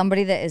as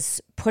somebody that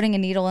is putting a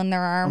needle in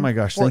their arm. Oh my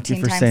gosh, thank you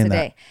 14 for times saying a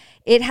day.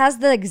 that. It has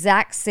the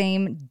exact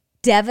same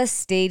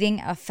devastating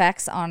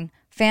effects on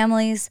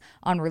families,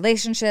 on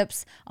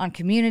relationships, on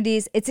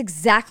communities. It's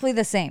exactly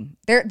the same.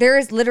 There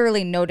is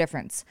literally no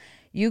difference.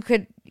 You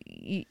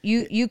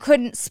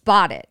couldn't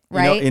spot it,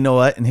 right? You know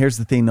what? And here's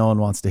the thing no one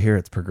wants to hear.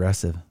 It's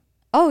progressive.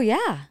 Oh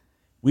yeah.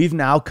 We've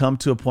now come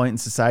to a point in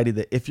society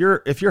that if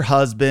your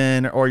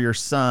husband or your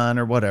son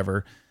or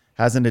whatever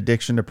has an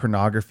addiction to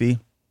pornography,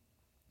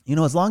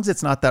 as long as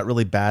it's not that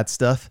really bad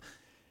stuff,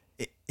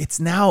 it's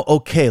now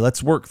okay.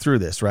 Let's work through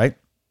this, right?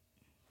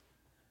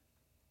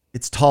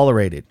 It's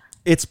tolerated.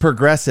 It's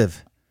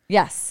progressive.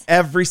 Yes.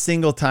 Every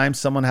single time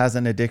someone has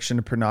an addiction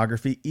to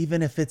pornography,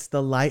 even if it's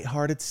the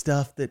lighthearted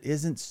stuff that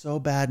isn't so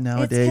bad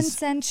nowadays, it's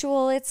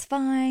consensual, it's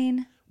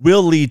fine,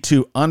 will lead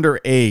to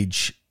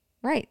underage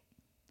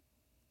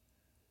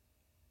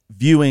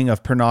viewing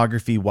of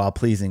pornography while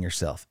pleasing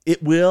yourself.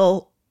 It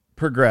will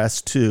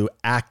progress to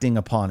acting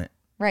upon it.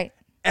 Right.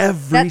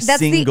 That's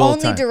the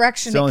only time.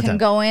 direction it can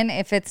go in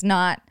if it's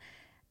not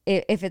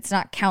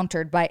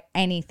countered by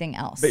anything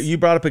else. But you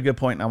brought up a good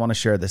point, and I want to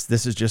share this.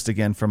 This is just,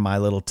 again, from my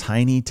little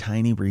tiny,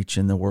 tiny reach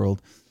in the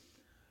world.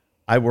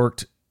 I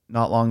worked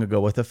not long ago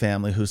with a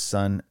family whose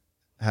son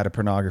had a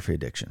pornography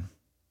addiction.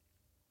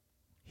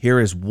 Here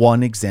is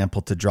one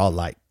example to draw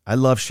light. I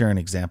love sharing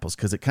examples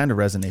because it kind of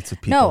resonates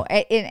with people. No,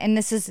 and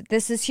this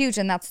is huge,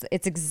 and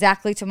it's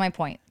exactly to my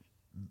point.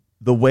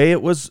 The way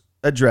it was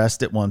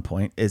addressed at one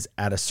point is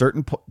at a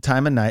certain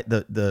time of night,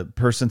 the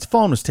person's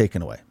phone was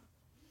taken away.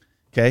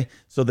 Okay,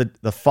 so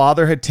the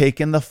father had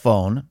taken the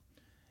phone,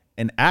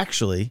 and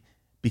actually,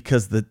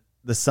 because the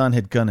son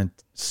had gone and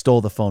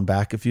stole the phone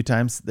back a few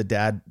times, the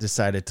dad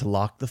decided to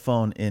lock the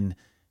phone in.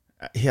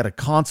 He had a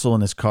console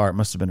in his car. It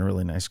must have been a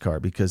really nice car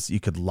because you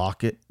could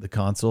lock it, the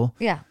console.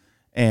 Yeah.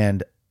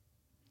 And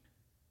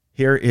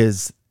here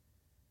is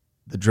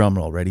the drum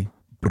roll. Ready?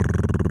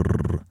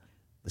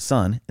 The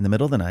son, in the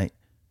middle of the night,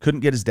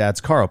 couldn't get his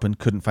dad's car open,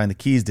 couldn't find the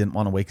keys, didn't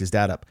want to wake his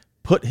dad up.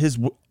 Put his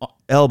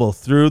elbow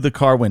through the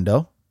car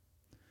window,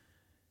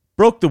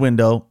 broke the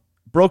window,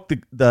 broke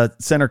the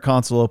center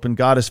console open,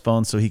 got his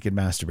phone so he could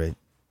masturbate.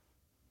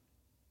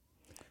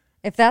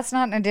 If that's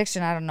not an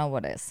addiction, I don't know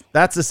what is.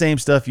 That's the same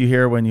stuff you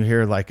hear when you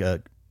hear like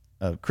a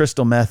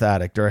crystal meth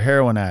addict or a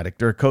heroin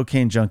addict or a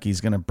cocaine junkie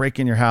is going to break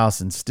in your house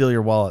and steal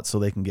your wallet so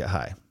they can get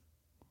high.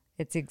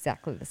 It's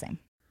exactly the same.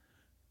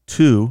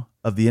 2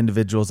 of the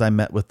individuals I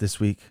met with this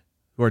week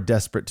who are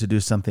desperate to do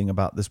something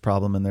about this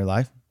problem in their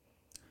life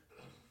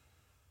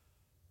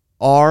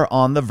are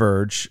on the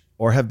verge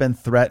or have been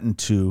threatened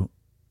to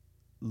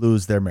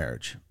lose their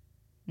marriage.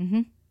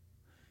 Mm-hmm.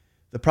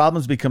 The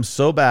problem's become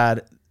so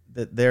bad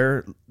that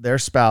their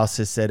spouse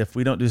has said, if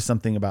we don't do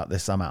something about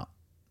this, I'm out.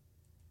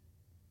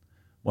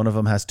 One of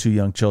them has 2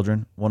 young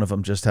children. One of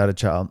them just had a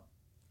child.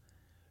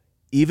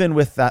 Even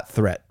with that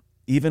threat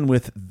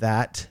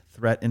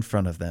in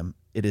front of them,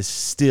 it is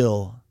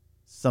still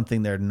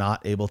something they're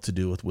not able to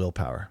do with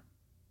willpower.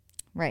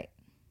 Right.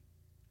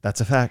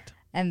 That's a fact.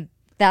 And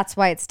that's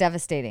why it's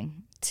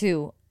devastating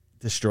to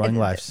destroying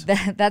lives.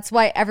 That's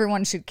why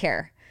everyone should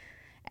care.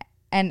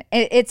 And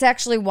it's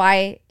actually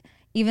why,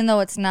 even though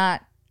it's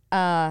not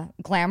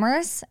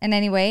glamorous in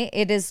any way,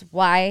 it is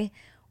why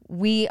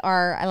we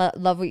are, I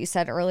love what you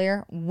said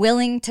earlier,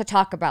 willing to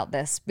talk about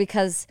this,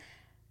 because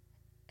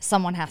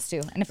someone has to.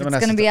 And if someone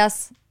it's going to be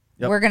us,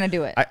 yep, we're going to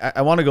do it.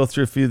 I want to go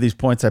through a few of these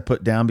points I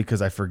put down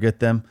because I forget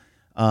them.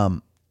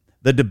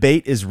 The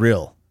debate is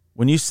real.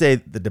 When you say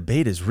the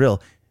debate is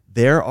real,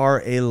 there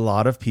are a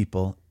lot of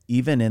people,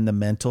 even in the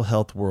mental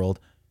health world,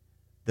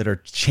 that are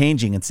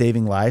changing and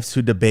saving lives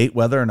who debate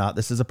whether or not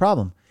this is a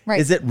problem. Right.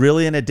 Is it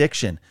really an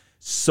addiction?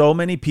 So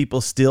many people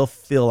still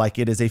feel like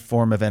it is a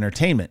form of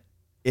entertainment.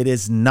 It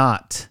is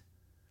not.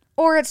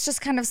 Or it's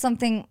just kind of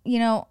something,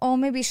 oh,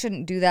 maybe you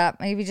shouldn't do that.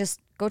 Maybe just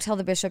go tell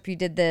the bishop you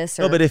did this.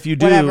 Or no, but if you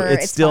do, whatever,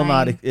 it's still fine.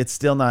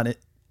 not.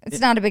 It's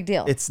not a big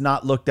deal. It's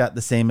not looked at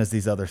the same as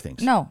these other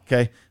things. No.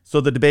 Okay. So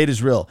the debate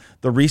is real.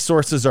 The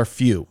resources are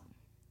few,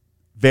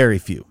 very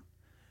few.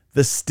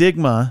 The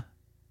stigma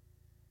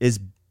is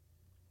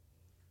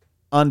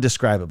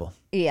undescribable.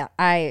 Yeah,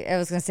 I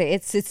was gonna say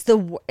it's the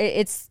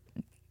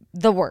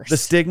worst. The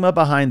stigma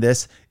behind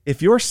this.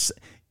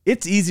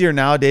 It's easier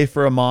nowadays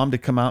for a mom to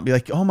come out and be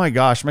like, "Oh my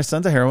gosh, my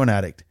son's a heroin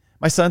addict.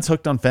 My son's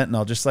hooked on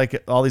fentanyl, just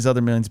like all these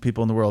other millions of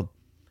people in the world."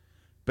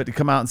 But to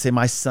come out and say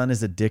my son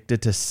is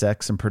addicted to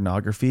sex and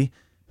pornography,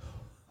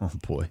 oh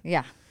boy.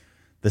 Yeah.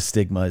 The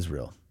stigma is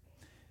real.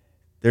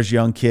 There's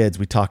young kids.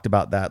 We talked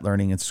about that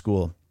learning in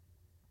school.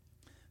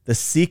 The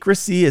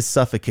secrecy is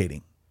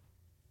suffocating.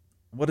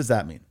 What does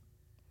that mean?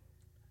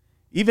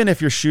 Even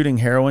if you're shooting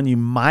heroin, you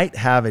might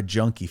have a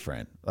junkie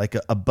friend, like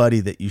a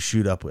buddy that you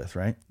shoot up with,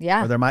 right?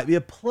 Yeah. Or there might be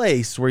a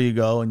place where you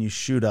go and you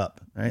shoot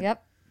up, right?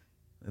 Yep.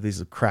 These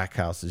are crack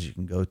houses you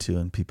can go to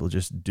and people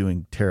just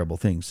doing terrible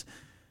things.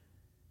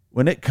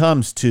 When it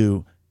comes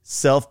to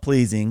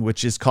self-pleasing,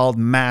 which is called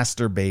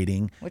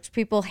masturbating, which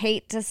people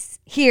hate to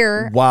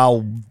hear,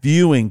 while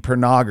viewing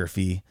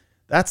pornography,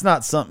 that's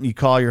not something you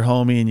call your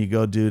homie and you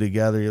go do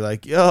together. You're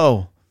like,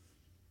 yo,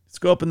 let's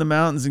go up in the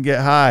mountains and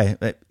get high.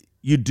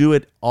 You do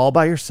it all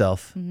by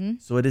yourself. Mm-hmm.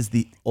 So it is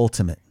the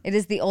ultimate. It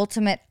is the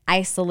ultimate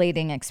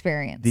isolating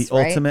experience. The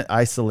ultimate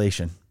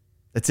isolation.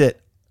 That's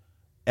it.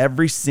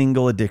 Every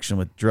single addiction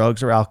with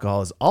drugs or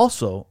alcohol is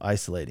also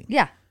isolating.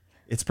 Yeah.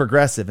 It's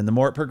progressive. And the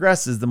more it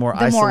progresses, the more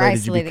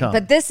isolated you become.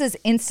 But this is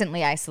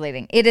instantly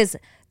isolating. It is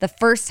the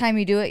first time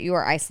you do it, you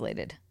are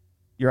isolated.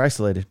 You're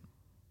isolated.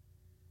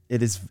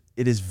 It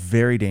is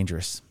very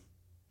dangerous.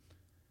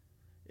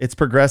 It's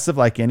progressive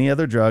like any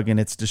other drug, and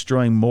it's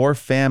destroying more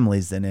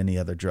families than any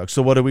other drug.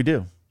 So what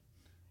do?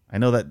 I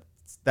know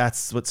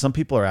that's what some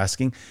people are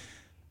asking.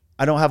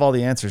 I don't have all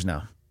the answers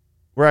now.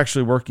 We're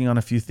actually working on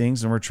a few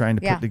things, and we're trying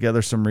to put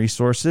together some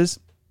resources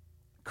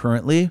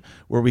currently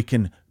where we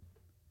can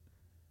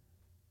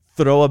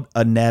throw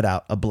a net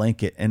out, a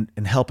blanket, and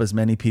help as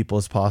many people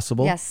as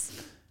possible. Yes.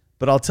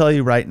 But I'll tell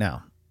you right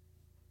now,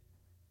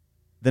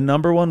 the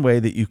number one way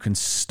that you can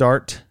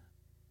start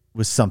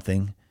with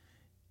something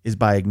is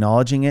by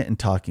acknowledging it and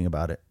talking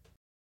about it.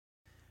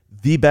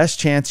 The best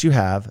chance you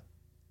have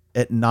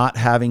at not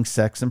having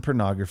sex and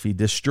pornography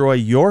destroy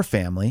your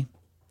family,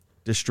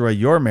 destroy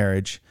your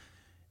marriage,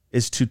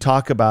 is to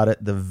talk about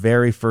it the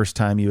very first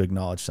time you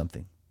acknowledge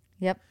something.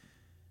 Yep.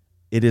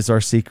 It is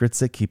our secrets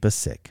that keep us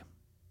sick.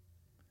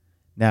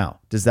 Now,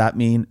 does that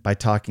mean by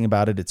talking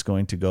about it, it's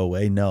going to go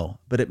away? No,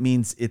 but it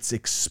means it's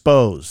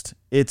exposed,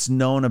 it's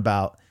known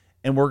about,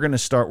 and we're going to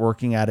start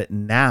working at it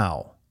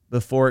now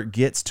before it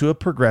gets to a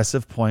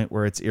progressive point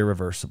where it's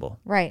irreversible.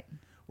 Right.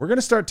 We're going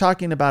to start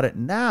talking about it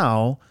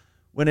now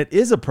when it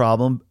is a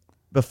problem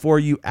before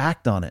you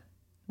act on it.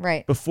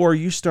 Right. Before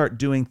you start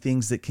doing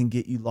things that can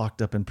get you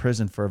locked up in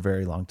prison for a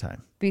very long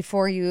time.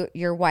 Before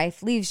your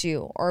wife leaves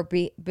you, or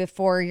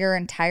before your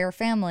entire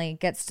family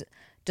gets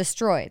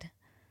destroyed.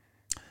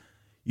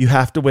 You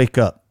have to wake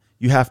up.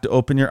 You have to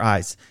open your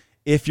eyes.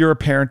 If you're a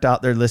parent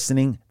out there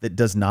listening that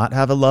does not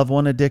have a loved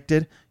one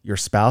addicted, your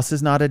spouse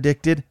is not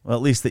addicted, well,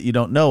 at least that you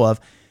don't know of,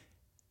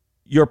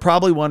 you're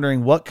probably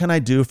wondering, what can I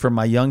do for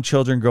my young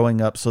children growing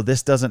up so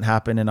this doesn't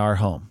happen in our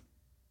home?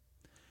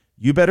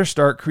 You better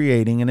start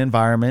creating an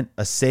environment,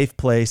 a safe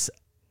place,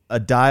 a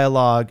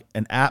dialogue,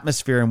 an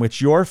atmosphere in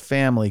which your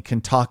family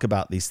can talk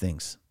about these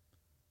things.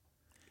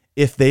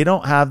 If they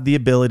don't have the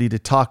ability to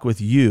talk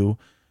with you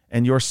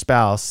and your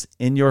spouse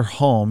in your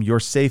home, your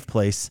safe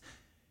place,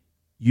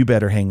 you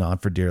better hang on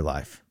for dear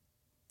life.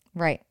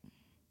 Right.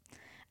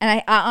 And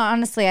I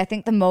honestly, I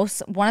think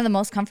one of the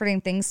most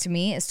comforting things to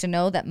me is to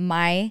know that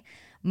my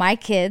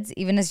kids,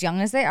 even as young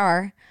as they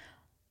are,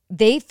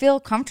 they feel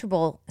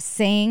comfortable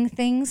saying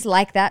things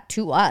like that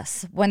to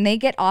us. When they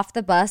get off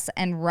the bus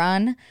and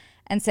run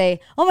and say,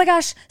 oh my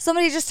gosh,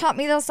 somebody just taught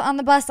me this on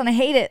the bus and I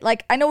hate it.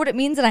 Like, I know what it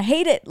means and I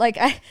hate it.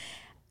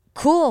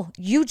 Cool.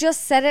 You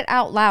just said it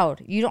out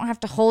loud. You don't have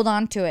to hold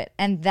on to it.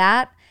 And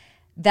that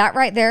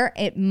right there,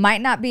 it might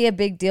not be a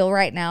big deal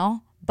right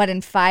now, but in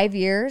 5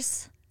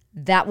 years,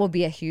 that will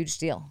be a huge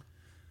deal.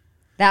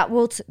 That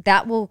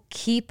will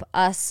keep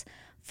us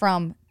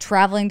from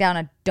traveling down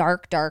a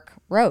dark, dark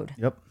road.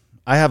 Yep.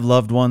 I have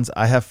loved ones.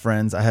 I have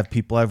friends. I have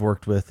people I've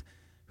worked with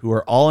who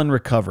are all in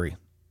recovery.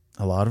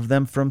 A lot of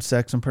them from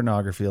sex and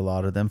pornography, a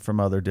lot of them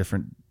from other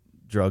different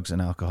drugs and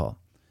alcohol.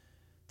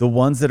 The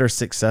ones that are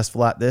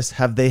successful at this,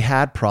 have they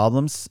had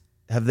problems?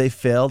 Have they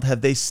failed?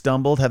 Have they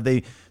stumbled? Have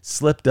they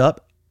slipped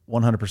up?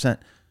 100%.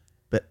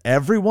 But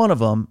every one of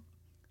them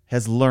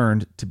has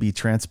learned to be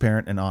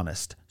transparent and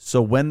honest.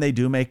 So when they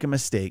do make a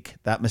mistake,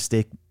 that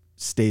mistake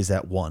stays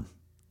at one.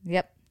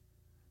 Yep.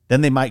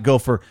 Then they might go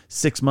for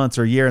 6 months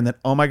or a year and then,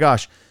 oh my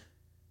gosh,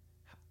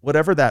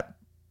 whatever that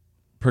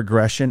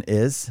progression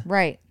is,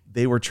 right?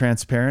 They were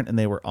transparent and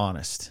they were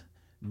honest.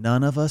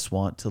 None of us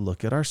want to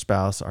look at our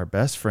spouse, our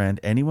best friend,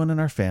 anyone in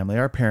our family,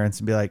 our parents,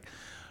 and be like,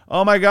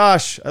 oh my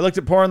gosh, I looked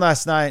at porn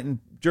last night and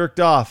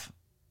jerked off.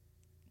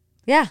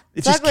 Yeah.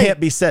 It just can't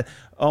be said.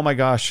 Oh my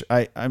gosh,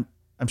 I'm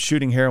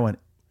shooting heroin.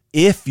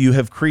 If you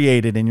have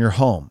created in your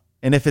home,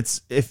 and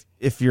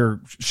if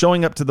you're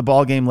showing up to the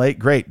ball game late,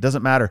 great,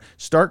 doesn't matter.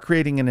 Start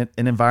creating an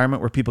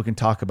environment where people can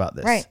talk about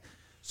this. Right.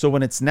 So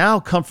when it's now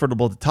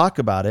comfortable to talk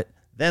about it,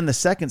 then the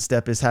second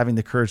step is having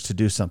the courage to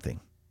do something.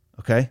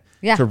 Okay?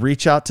 Yeah. To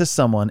reach out to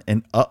someone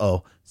and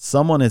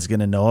someone is going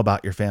to know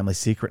about your family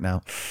secret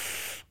now.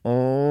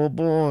 Oh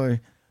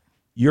boy.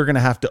 You're going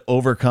to have to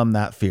overcome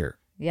that fear.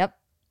 Yep.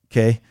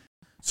 Okay?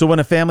 So when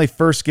a family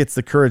first gets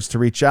the courage to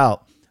reach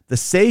out, the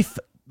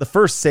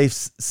first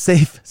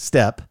safe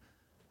step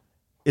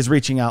is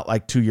reaching out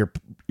like to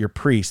your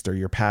priest or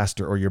your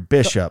pastor or your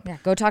bishop.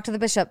 Go talk to the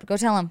bishop. Go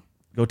tell him.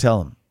 Go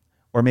tell him.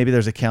 Or maybe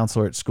there's a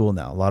counselor at school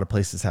now. A lot of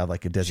places have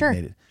like a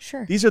designated.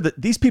 Sure.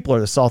 These people are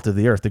the salt of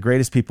the earth, the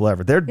greatest people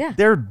ever.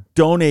 They're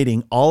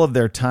donating all of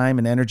their time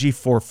and energy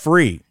for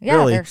free. Yeah,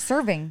 really, they're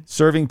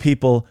serving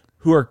people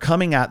who are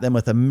coming at them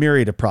with a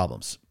myriad of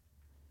problems.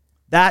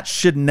 That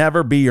should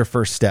never be your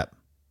first step.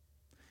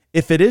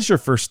 If it is your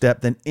first step,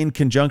 then in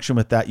conjunction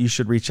with that, you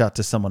should reach out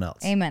to someone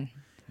else. Amen.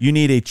 You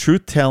need a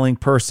truth-telling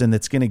person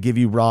that's going to give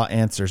you raw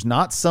answers,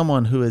 not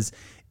someone who is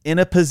in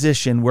a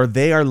position where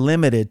they are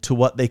limited to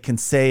what they can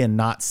say and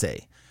not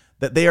say,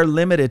 that they are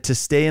limited to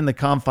stay in the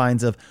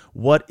confines of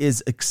what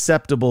is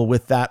acceptable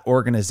with that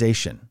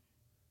organization,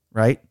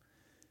 right?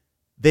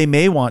 They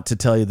may want to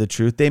tell you the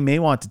truth. They may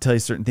want to tell you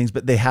certain things,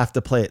 but they have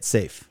to play it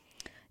safe.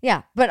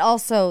 Yeah, but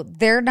also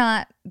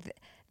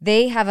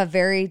they have a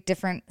very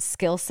different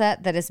skill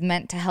set that is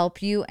meant to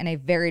help you in a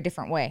very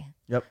different way.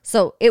 Yep.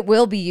 So it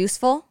will be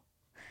useful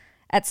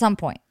at some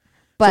point.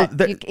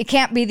 But it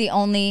can't be the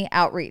only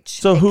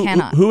outreach. So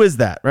who is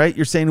that, right?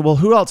 You're saying, well,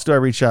 who else do I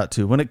reach out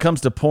to? When it comes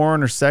to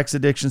porn or sex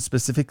addiction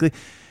specifically,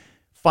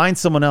 find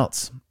someone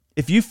else.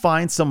 If you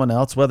find someone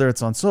else, whether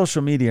it's on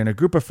social media and a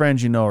group of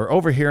friends you know, or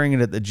overhearing it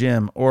at the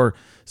gym, or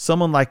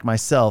someone like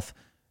myself,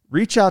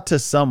 reach out to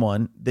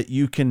someone that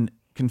you can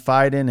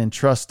confide in and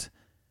trust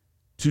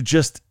to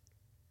just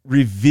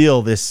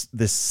reveal this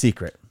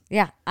secret.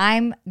 Yeah,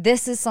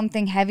 this is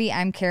something heavy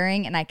I'm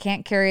carrying and I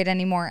can't carry it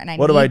anymore and I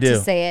need to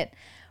say it.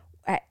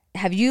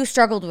 Have you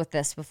struggled with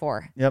this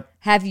before? Yep.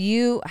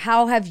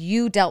 How have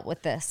you dealt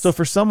with this? So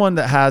for someone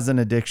that has an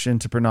addiction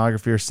to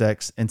pornography or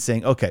sex and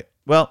saying, okay,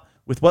 well,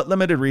 with what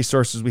limited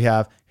resources we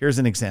have, here's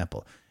an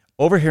example.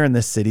 Over here in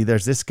this city,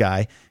 there's this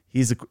guy.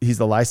 He's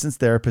a licensed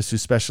therapist who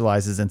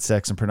specializes in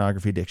sex and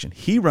pornography addiction.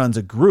 He runs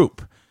a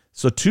group.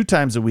 So 2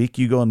 times a week,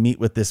 you go and meet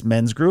with this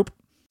men's group.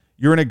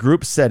 You're in a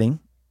group setting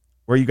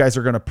where you guys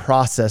are going to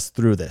process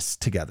through this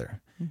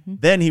together. Mm-hmm.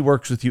 Then he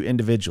works with you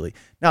individually.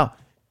 Now,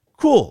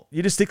 cool.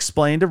 You just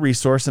explained a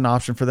resource, an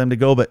option for them to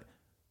go, but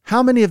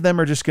how many of them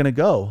are just going to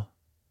go?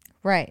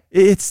 Right.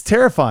 It's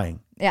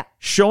terrifying. Yeah.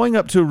 Showing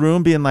up to a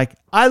room being like,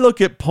 I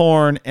look at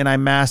porn and I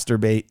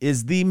masturbate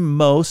is the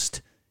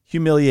most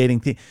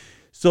humiliating thing.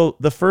 So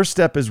the first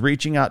step is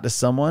reaching out to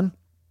someone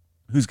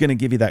who's going to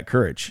give you that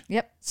courage.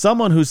 Yep.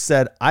 Someone who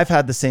said, I've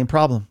had the same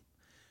problem.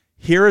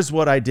 Here is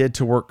what I did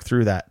to work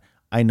through that.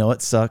 I know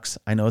it sucks.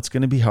 I know it's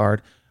going to be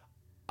hard.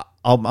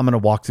 I'm going to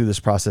walk through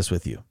this process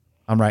with you.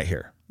 I'm right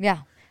here. Yeah.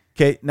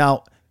 Okay.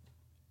 Now,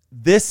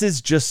 this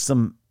is just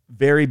some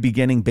very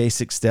beginning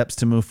basic steps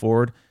to move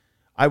forward.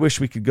 I wish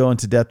we could go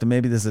into depth, and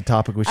maybe this is a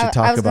topic we should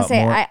talk about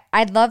more.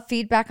 I'd love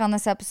feedback on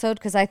this episode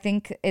because I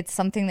think it's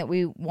something that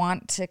we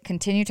want to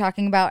continue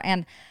talking about.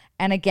 And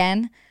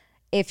again,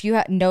 if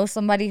you know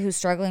somebody who's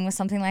struggling with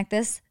something like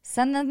this,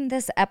 send them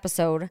this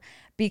episode,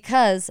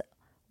 because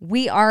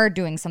we are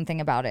doing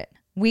something about it.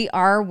 We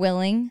are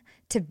willing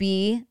to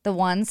be the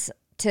ones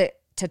to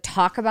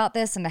talk about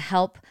this and to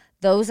help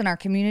those in our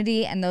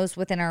community and those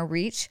within our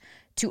reach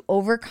to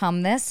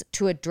overcome this,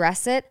 to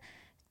address it,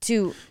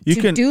 to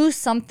do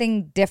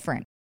something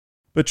different.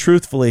 But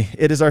truthfully,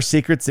 it is our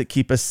secrets that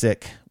keep us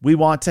sick. We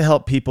want to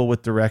help people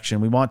with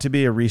direction. We want to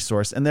be a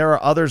resource. And there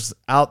are others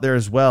out there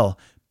as well,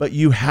 but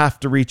you have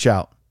to reach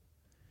out.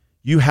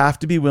 You have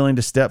to be willing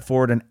to step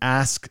forward and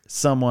ask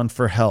someone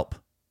for help.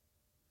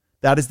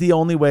 That is the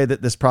only way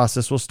that this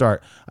process will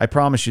start. I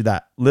promise you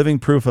that. Living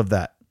proof of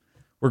that.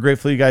 We're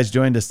grateful you guys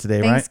joined us today,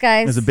 Thanks, right?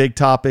 guys. It was a big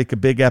topic, a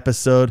big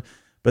episode,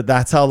 but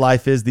that's how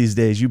life is these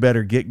days. You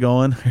better get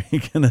going or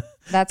you're going to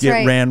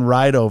get ran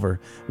right over.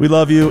 We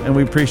love you and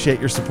we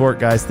appreciate your support,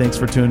 guys. Thanks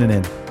for tuning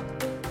in.